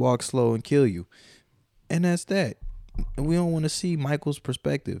he's gonna walk slow and kill you. And that's that. And we don't want to see Michael's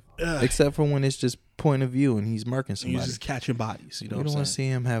perspective, except for when it's just point of view and he's murking somebody. He's just catching bodies. You know, we don't want to see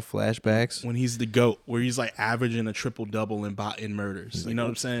him have flashbacks when he's the GOAT, where he's like averaging a triple double in murders. You know what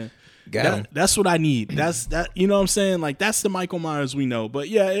I'm saying? Got him. That's what I need. That's that. You know what I'm saying? Like, that's the Michael Myers we know. But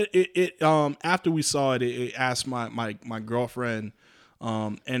yeah, after we saw it, it asked my girlfriend,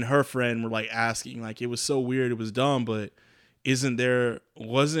 and her friend were like asking, like, it was so weird, it was dumb, but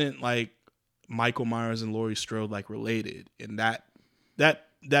wasn't like Michael Myers and Laurie Strode like related? And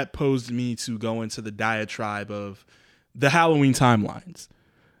that posed me to go into the diatribe of the Halloween timelines.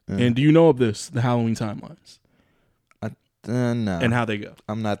 And do you know of this, the Halloween timelines? No. And how they go?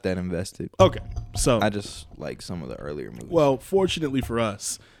 I'm not that invested. Okay, so I just like some of the earlier movies. Well, fortunately for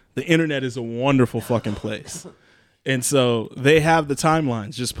us, the internet is a wonderful fucking place. And so they have the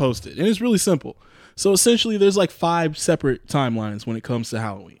timelines just posted. And it's really simple. So essentially there's like 5 separate timelines when it comes to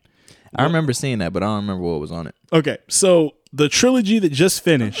Halloween. I remember seeing that, but I don't remember what was on it. Okay, so the trilogy that just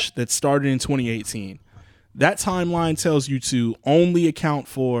finished, that started in 2018, that timeline tells you to only account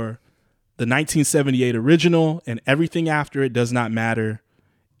for the 1978 original, and everything after it does not matter.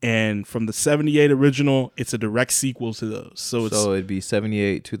 And from the 78 original, it's a direct sequel to those. So it'd be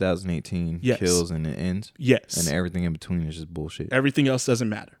 78, 2018, yes. Kills, and it ends? Yes. And everything in between is just bullshit. Everything else doesn't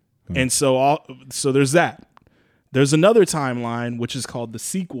matter. And so there's that. There's another timeline, which is called the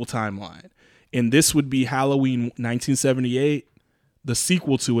sequel timeline. And this would be Halloween 1978, the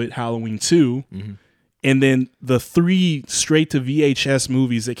sequel to it, Halloween 2, and then the 3 straight to VHS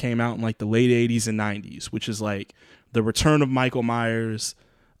movies that came out in like the late 80s and 90s, which is like The Return of Michael Myers,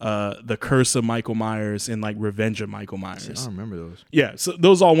 The Curse of Michael Myers, and like Revenge of Michael Myers. See, I don't remember those. Yeah, so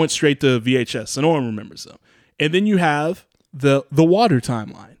those all went straight to VHS, so no one remembers them. And then you have the water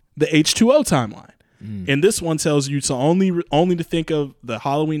timeline, the H2O timeline. And this one tells you to only to think of the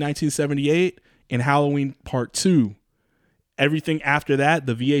Halloween 1978 and Halloween Part 2. Everything after that,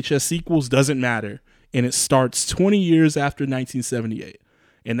 the VHS sequels, doesn't matter. And it starts 20 years after 1978.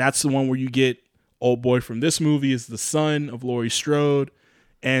 And that's the one where you get old boy from this movie is the son of Laurie Strode,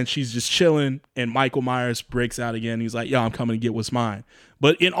 and she's just chilling, and Michael Myers breaks out again. He's like, yo, I'm coming to get what's mine.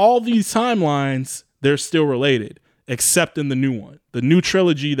 But in all these timelines, they're still related, except in the new one. The new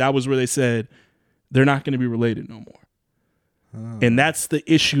trilogy, that was where they said they're not going to be related no more. And that's the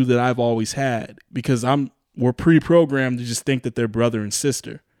issue that I've always had, because we're pre-programmed to just think that they're brother and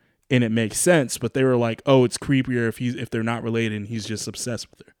sister. And it makes sense, but they were like, oh, it's creepier if they're not related and he's just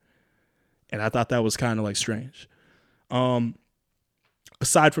obsessed with her. And I thought that was kind of like strange.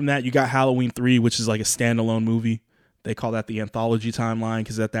 Aside from that, you got Halloween 3, which is like a standalone movie. They call that the anthology timeline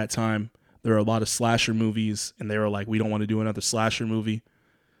because at that time there were a lot of slasher movies, and they were like, we don't want to do another slasher movie.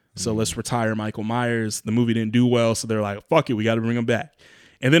 So let's retire Michael Myers. The movie didn't do well, so they're like, fuck it, we got to bring him back.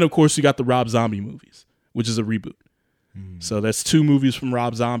 And then, of course, you got the Rob Zombie movies, which is a reboot. So that's 2 movies from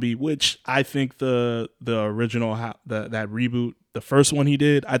Rob Zombie, which I think the original, that reboot, the first one he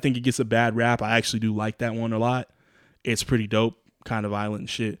did, I think it gets a bad rap. I actually do like that one a lot. It's pretty dope, kind of violent and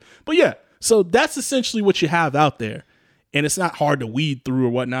shit. But yeah, so that's essentially what you have out there. And it's not hard to weed through or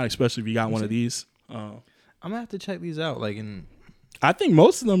whatnot, especially if you got one of these. I'm going to have to check these out. I think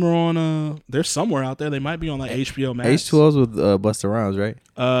most of them are on, they're somewhere out there. They might be on like HBO Max. H2O's with Busta Rhymes, right?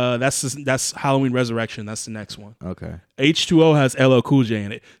 That's Halloween Resurrection. That's the next one. Okay. H2O has LL Cool J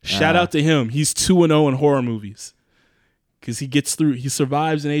in it. Shout out to him. He's 2-0 in horror movies. because he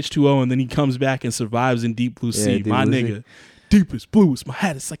survives in H2O, and then he comes back and survives in Deep Blue Sea. Deep My Blue nigga, Sea. deep as blue as my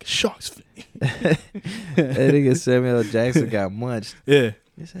hat. It's like a shark's fin. That nigga Samuel L. Jackson got munched. Yeah.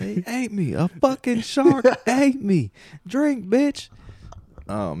 He said, he ate me. A fucking shark ate me. Drink, bitch.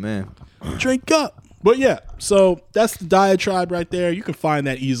 Oh, man. Drink up. But yeah, so that's the diatribe right there. You can find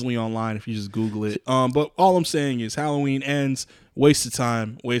that easily online if you just Google it. But all I'm saying is Halloween ends. Waste of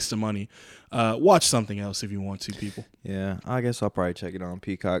time. Waste of money. Watch something else if you want to, people. Yeah, I guess I'll probably check it on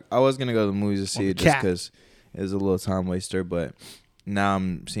Peacock. I was going to go to the movies to see it just Cat. because it was a little time waster, but now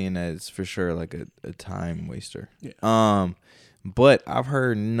I'm seeing that it's for sure like a time waster. Yeah. But I've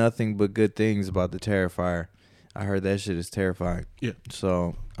heard nothing but good things about the Terrifier. I heard that shit is terrifying. Yeah.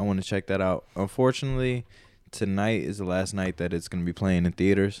 So I want to check that out. Unfortunately, tonight is the last night that it's going to be playing in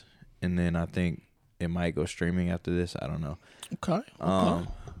theaters, and then I think it might go streaming after this. I don't know. Okay.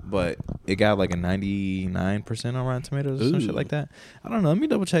 But it got like a 99% on Rotten Tomatoes or some shit like that. I don't know. Let me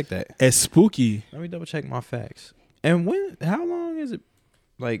double check that. It's spooky. Let me double check my facts. And how long is it?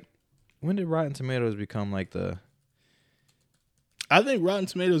 Like, when did Rotten Tomatoes become like the? I think Rotten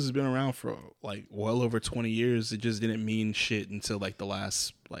Tomatoes has been around for like well over 20 years. It just didn't mean shit until like the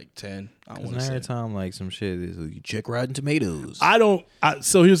last like 10. I don't want to say. Every time like some shit is you check Rotten Tomatoes.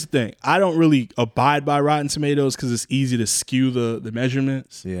 So here's the thing. I don't really abide by Rotten Tomatoes because it's easy to skew the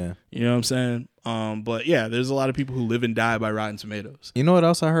measurements. Yeah. You know what I'm saying? But yeah, there's a lot of people who live and die by Rotten Tomatoes. You know what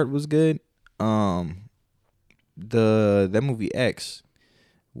else I heard was good? That movie X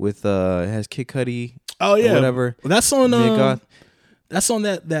with it has Kid Cudi. Oh yeah, whatever. That's on that's on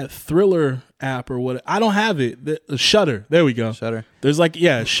that Thriller app or what? I don't have it. The Shudder. There we go. Shudder. There's like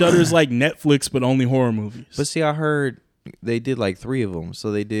Shudder's like Netflix but only horror movies. But see, I heard they did like 3 of them.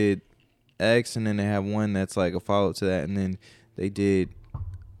 So they did X, and then they have one that's like a follow-up to that, and then they did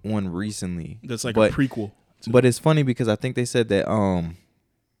one recently. That's like a prequel. But it's funny because I think they said that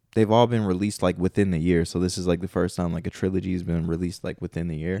they've all been released like within the year. So this is like the first time like a trilogy has been released like within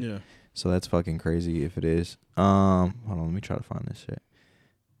the year. Yeah. So that's fucking crazy if it is. Hold on, let me try to find this shit.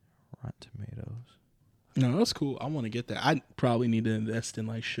 Rotten Tomatoes. No, that's cool. I want to get that. I probably need to invest in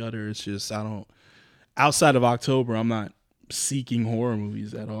like Shudder. It's just outside of October, I'm not seeking horror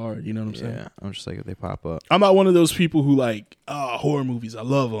movies that hard. You know what I'm saying? Yeah, I'm just like if they pop up. I'm not one of those people who like horror movies. I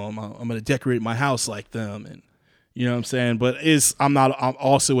love them. I'm gonna decorate my house like them, and you know what I'm saying. But I'm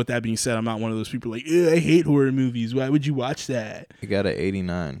also with that being said, I'm not one of those people like I hate horror movies. Why would you watch that? It got an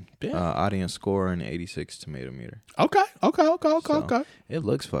 89 audience score and 86 tomato meter. Okay. It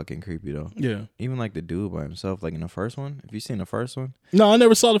looks fucking creepy though. Yeah. Even like the dude by himself, like in the first one. Have you seen the first one? No, I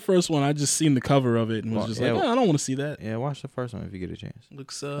never saw the first one. I just seen the cover of it and was like, I don't want to see that. Yeah, watch the first one if you get a chance.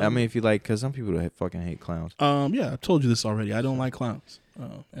 Looks. I mean, if you like, because some people fucking hate clowns. Yeah, I've told you this already. I don't like clowns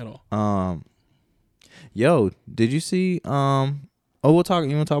at all. Yo, did you see? You want to talk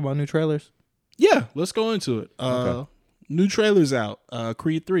about new trailers? Yeah, let's go into it. Okay. New trailers out.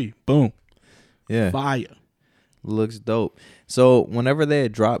 Creed 3. Boom. Yeah. Fire. Looks dope. So whenever they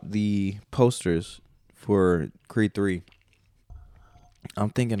had dropped the posters for Creed 3,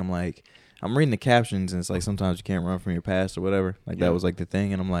 I'm reading the captions, and it's like sometimes you can't run from your past or whatever. Like that was like the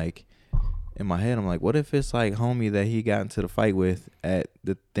thing, and I'm like, in my head, I'm like, what if it's like homie that he got into the fight with at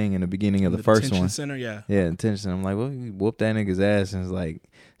the thing in the beginning of the first detention one? Center, yeah. Yeah, detention center. I'm like, well, he whooped that nigga's ass, and it's like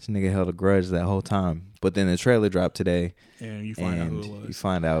this nigga held a grudge that whole time. But then the trailer dropped today, and you find out who it was. You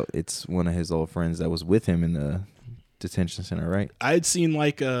find out it's one of his old friends that was with him in the detention center, right? I had seen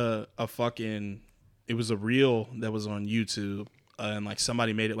like a fucking, it was a reel that was on YouTube, and like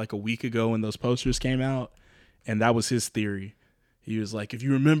somebody made it like a week ago when those posters came out, and that was his theory. He was like, if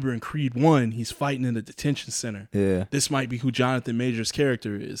you remember in Creed 1, he's fighting in the detention center. Yeah. This might be who Jonathan Major's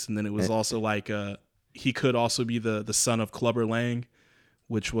character is. And then it was also like he could also be the son of Clubber Lang,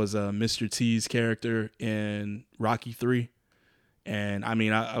 which was Mr. T's character in Rocky 3. And I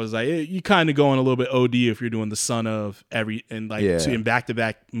mean, I was like, you kind of going a little bit OD if you're doing the son of in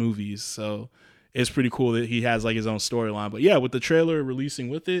back-to-back movies. So it's pretty cool that he has like his own storyline. But yeah, with the trailer releasing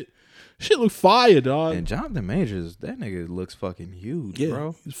with it, shit look fire, dog. And Jonathan Majors, that nigga looks fucking huge,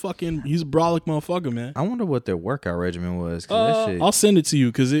 bro. He's a brolic motherfucker, man. I wonder what their workout regimen was. That shit, I'll send it to you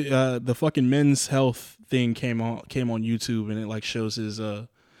because the fucking Men's Health thing came on YouTube, and it like shows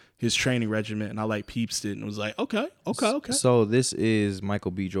his training regimen, and I like peeped it and was like, okay. So this is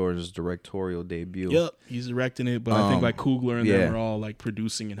Michael B. Jordan's directorial debut. Yep, he's directing it, but I think like Coogler and them are all like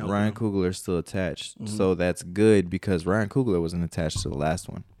producing and helping. Ryan Coogler is still attached, so that's good because Ryan Coogler wasn't attached to the last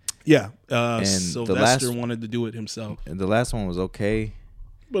one. Yeah, and Sylvester wanted to do it himself. The last one was okay,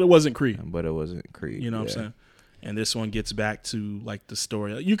 but it wasn't Creed. You know what I'm saying? And this one gets back to like the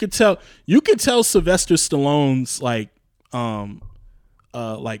story. You could tell Sylvester Stallone's like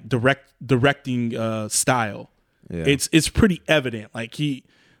like directing style. Yeah. It's pretty evident. Like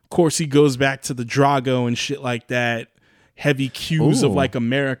of course he goes back to the Drago and shit like that. Heavy cues of like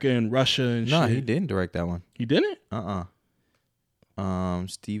America and Russia and shit. No, he didn't direct that one. He didn't?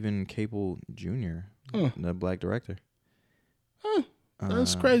 Stephen Cable Jr., the black director.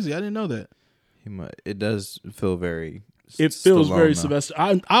 That's crazy. I didn't know that. It does feel very. It feels very though. Sylvester.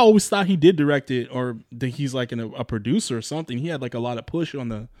 I always thought he did direct it, or that he's like a producer or something. He had like a lot of push on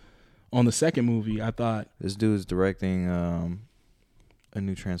the second movie. I thought This dude's directing a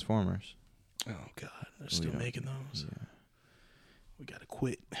new Transformers. oh god, they're still making those. Yeah. We gotta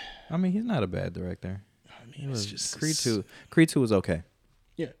quit. I mean, he's not a bad director. I mean, it's just Creed 2. Creed 2 was okay.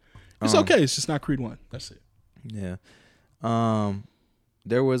 Yeah, it's okay. It's just not Creed 1. That's it. Yeah.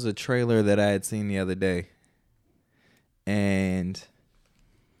 There was a trailer that I had seen the other day, and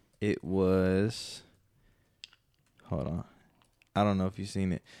it was. Hold on, I don't know if you've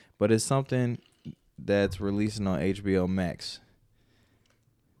seen it, but it's something that's releasing on HBO Max.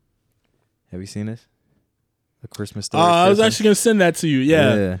 Have you seen this? A Christmas Story. I was actually gonna send that to you.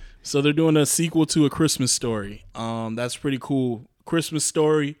 Yeah. So they're doing a sequel to A Christmas Story. That's pretty cool. Christmas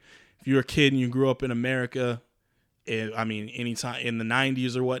Story. If you're a kid and you grew up in America, I mean, anytime in the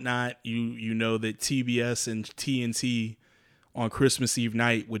 90s or whatnot, you know that TBS and TNT on Christmas Eve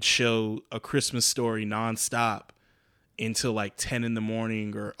night would show A Christmas Story nonstop until like 10 in the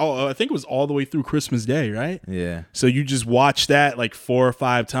morning or I think it was all the way through Christmas Day, right? Yeah. So you just watch that like 4 or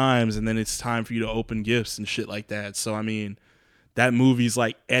 5 times, and then it's time for you to open gifts and shit like that. So I mean, that movie's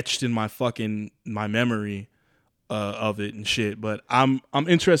like etched in my memory of it and shit. But I'm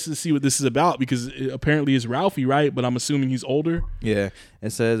interested to see what this is about, because it apparently is Ralphie, right? But I'm assuming he's older. Yeah.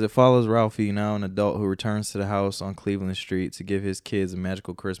 It says it follows Ralphie, now an adult, who returns to the house on Cleveland Street to give his kids a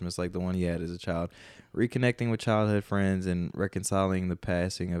magical Christmas like the one he had as a child, reconnecting with childhood friends and reconciling the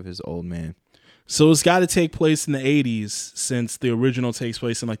passing of his old man. So it's got to take place in the 80s, since the original takes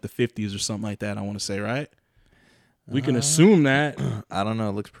place in like the 50s or something like that, I want to say, right? We can assume that. I don't know.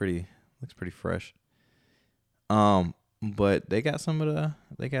 It looks pretty fresh. But they got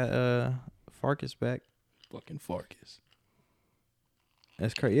Farkas back. Fucking Farkas.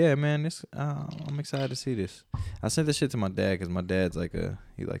 That's crazy. Yeah, man. I'm excited to see this. I sent this shit to my dad because my dad's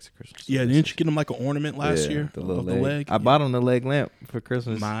he likes a Christmas. Yeah, didn't you get him like an ornament last year? The little of leg. I bought him the leg lamp for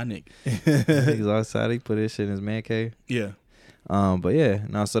Christmas. My nigga. He's outside. He put his shit in his man cave. Yeah. But yeah,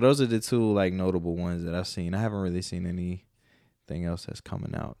 no. So those are the two like notable ones that I've seen. I haven't really seen anything else that's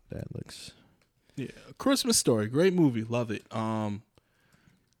coming out that looks. Yeah, Christmas Story, great movie, love it.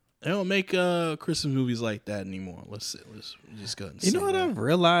 They don't make Christmas movies like that anymore. Let's just go. And you know what I've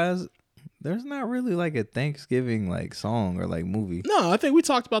realized? There's not really like a Thanksgiving like song or like movie. No, I think we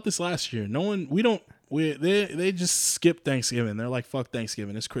talked about this last year. They just skip Thanksgiving. They're like, fuck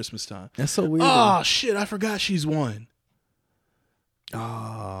Thanksgiving. It's Christmas time. That's so weird. Oh shit, I forgot she's won.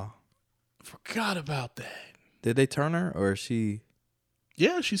 Oh, forgot about that. Did they turn her or is she?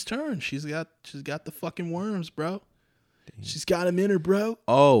 Yeah, she's turned. She's got the fucking worms, bro. Damn. She's got them in her, bro.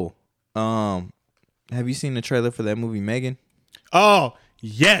 Oh, have you seen the trailer for that movie Megan? Oh,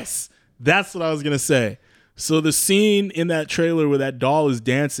 yes. That's what I was gonna say. So the scene in that trailer where that doll is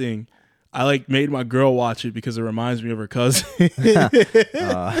dancing, I like made my girl watch it because it reminds me of her cousin. It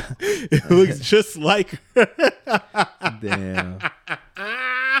looks just like her. Damn.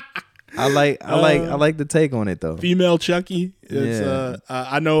 I like the take on it though. Female Chucky. Yeah.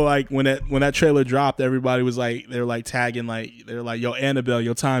 I know like when that trailer dropped, everybody was like, they're like tagging, like they're like, yo, Annabelle,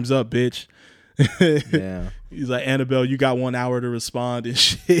 your time's up, bitch. Yeah. He's like, Annabelle, you got 1 hour to respond and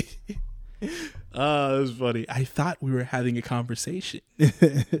shit. Oh, it was funny. I thought we were having a conversation.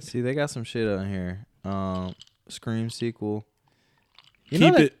 See, they got some shit on here. Scream sequel.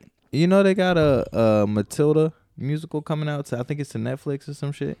 You know they got a Matilda musical coming out. I think it's to Netflix or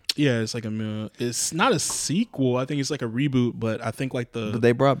some shit. Yeah, it's like it's not a sequel. I think it's like a reboot. But I think like but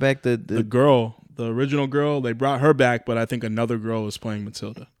they brought back the girl, the original girl. They brought her back, but I think another girl is playing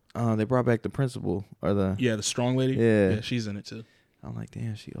Matilda. They brought back the principal or the strong lady. Yeah, she's in it too. I'm like,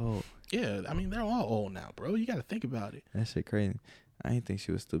 damn, she old. Yeah, I mean they're all old now, bro. You got to think about it. That shit crazy. I didn't think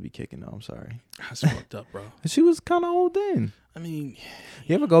she would still be kicking though. I'm sorry. That's fucked up, bro. She was kind of old then. I mean,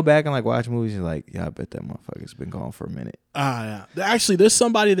 you ever go back and like watch movies and like, yeah, I bet that motherfucker's been gone for a minute. Yeah. Actually, there's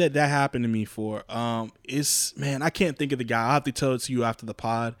somebody that happened to me for. I can't think of the guy. I'll have to tell it to you after the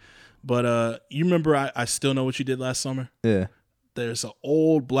pod. But you remember I Still Know What You Did Last Summer? Yeah. There's an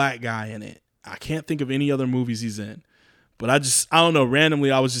old black guy in it. I can't think of any other movies he's in. But I don't know, randomly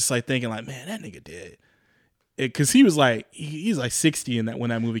I was just like thinking like, man, that nigga dead. because he was like he's like 60 in that when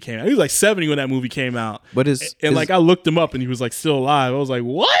that movie came out. He was like 70 when that movie came out. But like I looked him up and he was like still alive. I was like,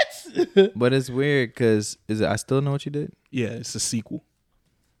 what? But it's weird because I Still Know What You Did? Yeah, it's a sequel.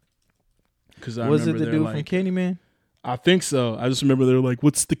 Because Was it the dude from Candyman? I think so. I just remember they were like,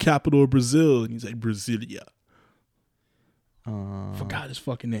 "What's the capital of Brazil?" And he's like, "Brasilia." Forgot his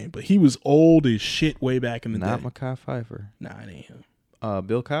fucking name, but he was old as shit way back in the day. Not Mekhi Phifer. Nah, it ain't him.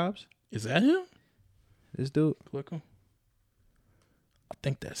 Bill Cobbs? Is that him? This dude? Click him. I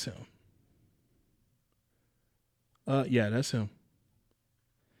think that's him. Yeah, that's him.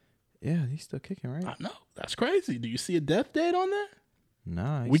 Yeah, he's still kicking, right? I know. That's crazy. Do you see a death date on that?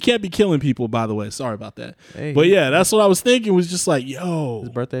 Nah. We can't be killing people, by the way. Sorry about that. Hey, but yeah, that's what I was thinking. Was just like, yo, his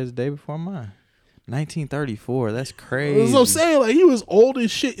birthday is the day before mine. 1934. That's crazy. That's what I'm saying. Like, he was old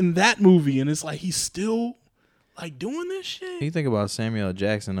as shit in that movie, and it's like he's still like doing this shit. You think about Samuel L.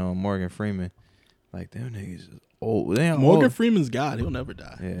 Jackson or Morgan Freeman, like them niggas is old. Morgan Freeman's God. He'll never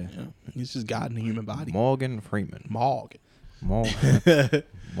die. Yeah. You know? He's just God in the human body. Morgan Freeman. Morgan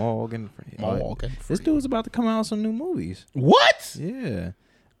Freeman. This dude's about to come out with some new movies. What? Yeah.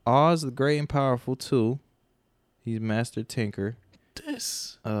 Oz the Great and Powerful 2. He's Master Tinker.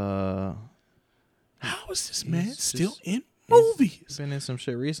 How is this man still in movies? He's been in some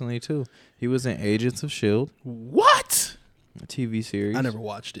shit recently too. He was in Agents of S.H.I.E.L.D. What? A TV series. I never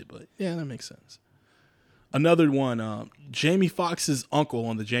watched it, but yeah, that makes sense. Another one, Jamie Foxx's uncle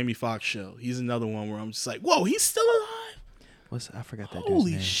on the Jamie Foxx show. He's another one where I'm just like, whoa, he's still alive? I forgot that dude's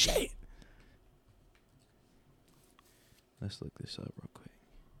Holy name. shit. Let's look this up real quick.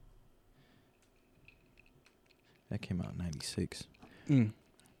 That came out in 96.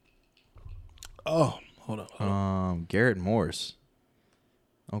 Oh, hold on. Garrett Morris.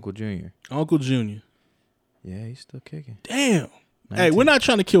 Uncle Junior. Uncle Junior. Yeah, he's still kicking. Damn. Hey, we're not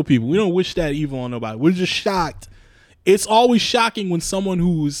trying to kill people. We don't wish that evil on nobody. We're just shocked. It's always shocking when someone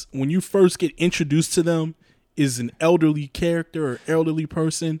when you first get introduced to them is an elderly character or elderly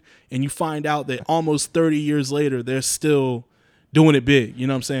person, and you find out that almost 30 years later, they're still doing it big. You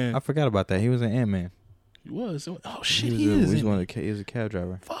know what I'm saying? I forgot about that. He was an Ant-Man. He was. Oh, shit, He was a cab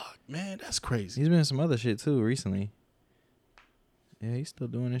driver. Fuck, man, that's crazy. He's been in some other shit, too, recently. Yeah, he's still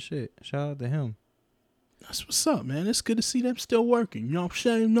doing his shit. Shout out to him. That's what's up, man. It's good to see them still working. You know what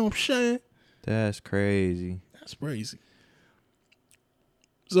I'm saying? That's crazy. That's crazy.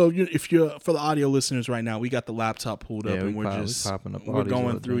 So if you're for the audio listeners right now, we got the laptop pulled up and we're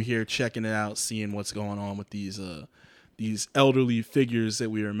going through here, checking it out, seeing what's going on with these elderly figures that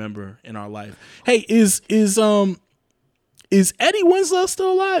we remember in our life. Hey, is Eddie Winslow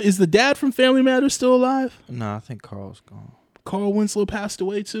still alive? Is the dad from Family Matters still alive? No, I think Carl's gone. Carl Winslow passed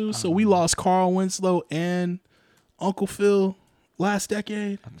away too, so we lost Carl Winslow and Uncle Phil last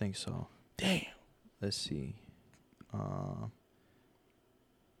decade. I think so. Damn. Let's see.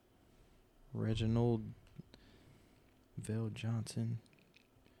 Reginald Vale Johnson.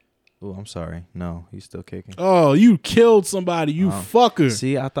 Oh, I'm sorry. No, he's still kicking. Oh, you killed somebody, you fucker.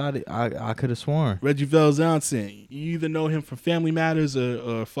 See, I thought I could have sworn. Reggie Vale Johnson. You either know him from Family Matters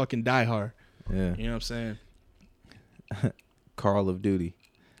or fucking Die Hard. Yeah. You know what I'm saying? Call of Duty.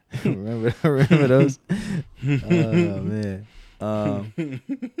 remember those? Oh man.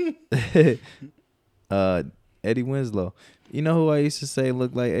 Eddie Winslow. You know who I used to say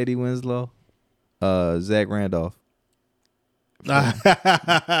looked like Eddie Winslow? Zach Randolph.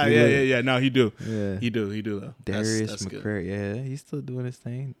 Yeah. No, he do. Yeah. He do though. Darius that's McCrary. Yeah, he's still doing his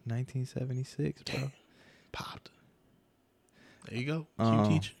thing. 1976, bro. Damn. Popped. There you go.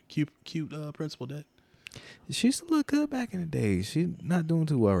 Cute teacher. Cute principal dad. She used to look good back in the day. She's not doing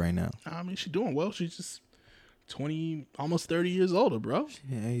too well right now. I mean, she's doing well. She's just 20, almost 30 years older, bro. She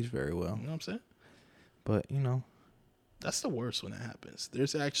aged very well. You know what I'm saying? But, you know. That's the worst when that happens.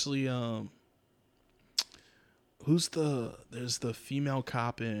 There's actually, there's the female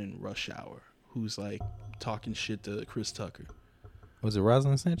cop in Rush Hour who's like talking shit to Chris Tucker. Was it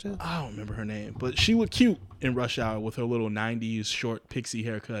Rosalind Sanchez? I don't remember her name, but she was cute in Rush Hour with her little 90s short pixie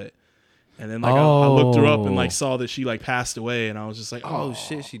haircut. And then like I looked her up and like saw that she like passed away, and I was just like, oh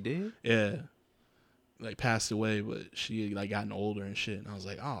shit, she did? Yeah, like passed away, but she like gotten older and shit. And I was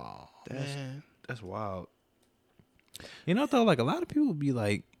like, oh man, that's wild. You know though, like a lot of people be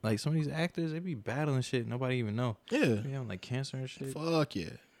like some of these actors, they be battling shit nobody even know. Yeah, they have like cancer and shit. Fuck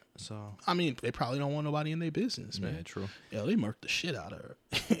yeah. So I mean, they probably don't want nobody in their business, man. Yeah, true. Yeah, they murked the shit out of her,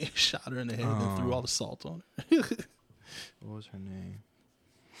 shot her in the head, and threw all the salt on her. What was her name?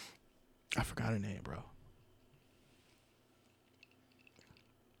 I forgot her name, bro.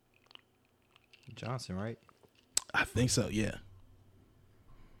 Johnson, right? I think so, yeah.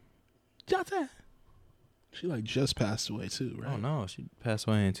 Johnson. She like just passed away too, right? Oh no, she passed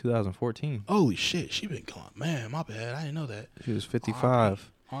away in 2014. Holy shit, she been gone. Man, my bad. I didn't know that. She was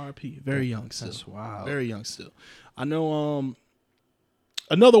 55. R.I.P. Very young still. That's wild. Very young still. I know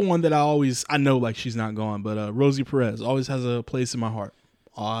another one that I know like she's not gone, but Rosie Perez always has a place in my heart.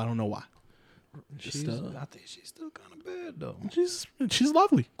 I don't know why. I think she's still kind of bad though. She's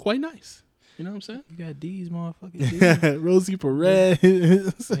lovely, quite nice. You know what I'm saying? You got these motherfuckers. Rosie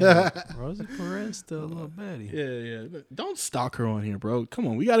Perez. Yeah, Rosie Perez still a little baddie. Yeah. Don't stalk her on here, bro. Come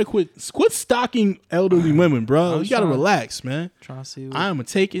on, we gotta quit stalking elderly women, bro. You gotta relax, man. Trying to see. I am a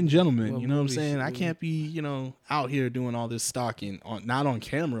taken gentleman. You know what I'm saying? I I can't be, out here doing all this stalking not on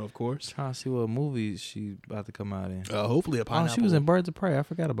camera, of course. Trying to see what movies she about to come out in. Hopefully a pineapple. Oh, she was in Birds of Prey. I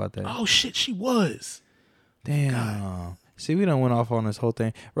forgot about that. Oh shit, she was. Damn. God. See, we done went off on this whole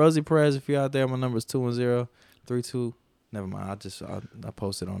thing. Rosie Perez, if you're out there, my number is 210-32. Never mind. I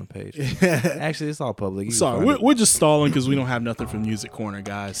posted on the page. Actually, it's all public. Sorry, we're just stalling because we don't have nothing from Music Corner,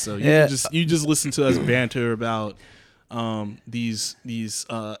 guys. So you just listen to us banter about these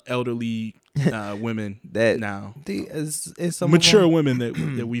elderly women that now. It's some mature women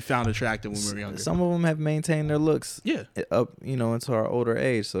that we found attractive when we were younger. Some of them have maintained their looks. Yeah. Up, into our older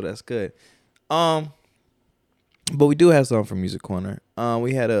age, so that's good. But we do have something from Music Corner.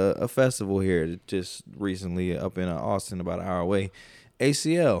 We had a festival here just recently up in Austin, about an hour away,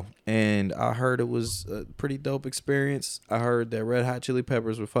 ACL, and I heard it was a pretty dope experience. I heard that Red Hot Chili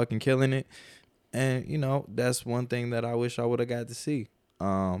Peppers were fucking killing it, and that's one thing that I wish I would have got to see.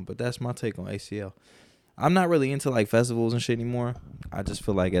 But that's my take on ACL. I'm not really into like festivals and shit anymore. I just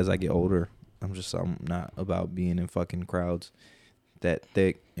feel like as I get older, I'm not about being in fucking crowds that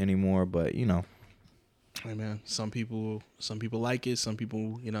thick anymore. But Hey man, some people like it. Some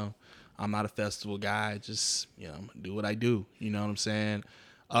people, I'm not a festival guy. Just, do what I do. You know what I'm saying?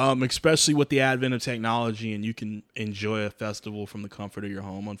 Especially with the advent of technology, and you can enjoy a festival from the comfort of your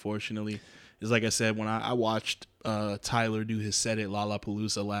home. Unfortunately, it's like I said, when I watched Tyler do his set at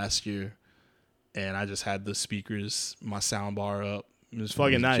Lollapalooza last year, and I just had the speakers, my sound bar up. It was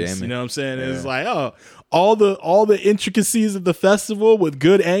fucking nice. Jamming. You know what I'm saying? Yeah. It's like, all the intricacies of the festival with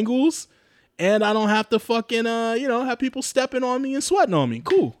good angles. And I don't have to fucking, have people stepping on me and sweating on me.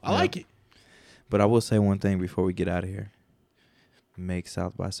 Cool. I like it. But I will say one thing before we get out of here. Make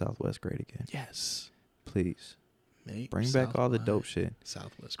South by Southwest great again. Yes. Please. Bring back all the dope shit.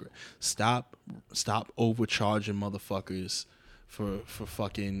 Southwest great. Stop overcharging motherfuckers for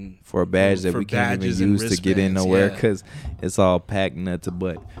a badge that we can't even use to get in nowhere because it's all packed nuts to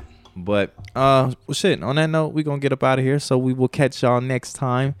butt. But, shit. On that note, we're going to get up out of here. So we will catch y'all next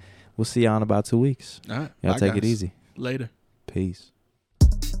time. We'll see y'all in about 2 weeks. All right. Y'all take it easy. Later. Peace.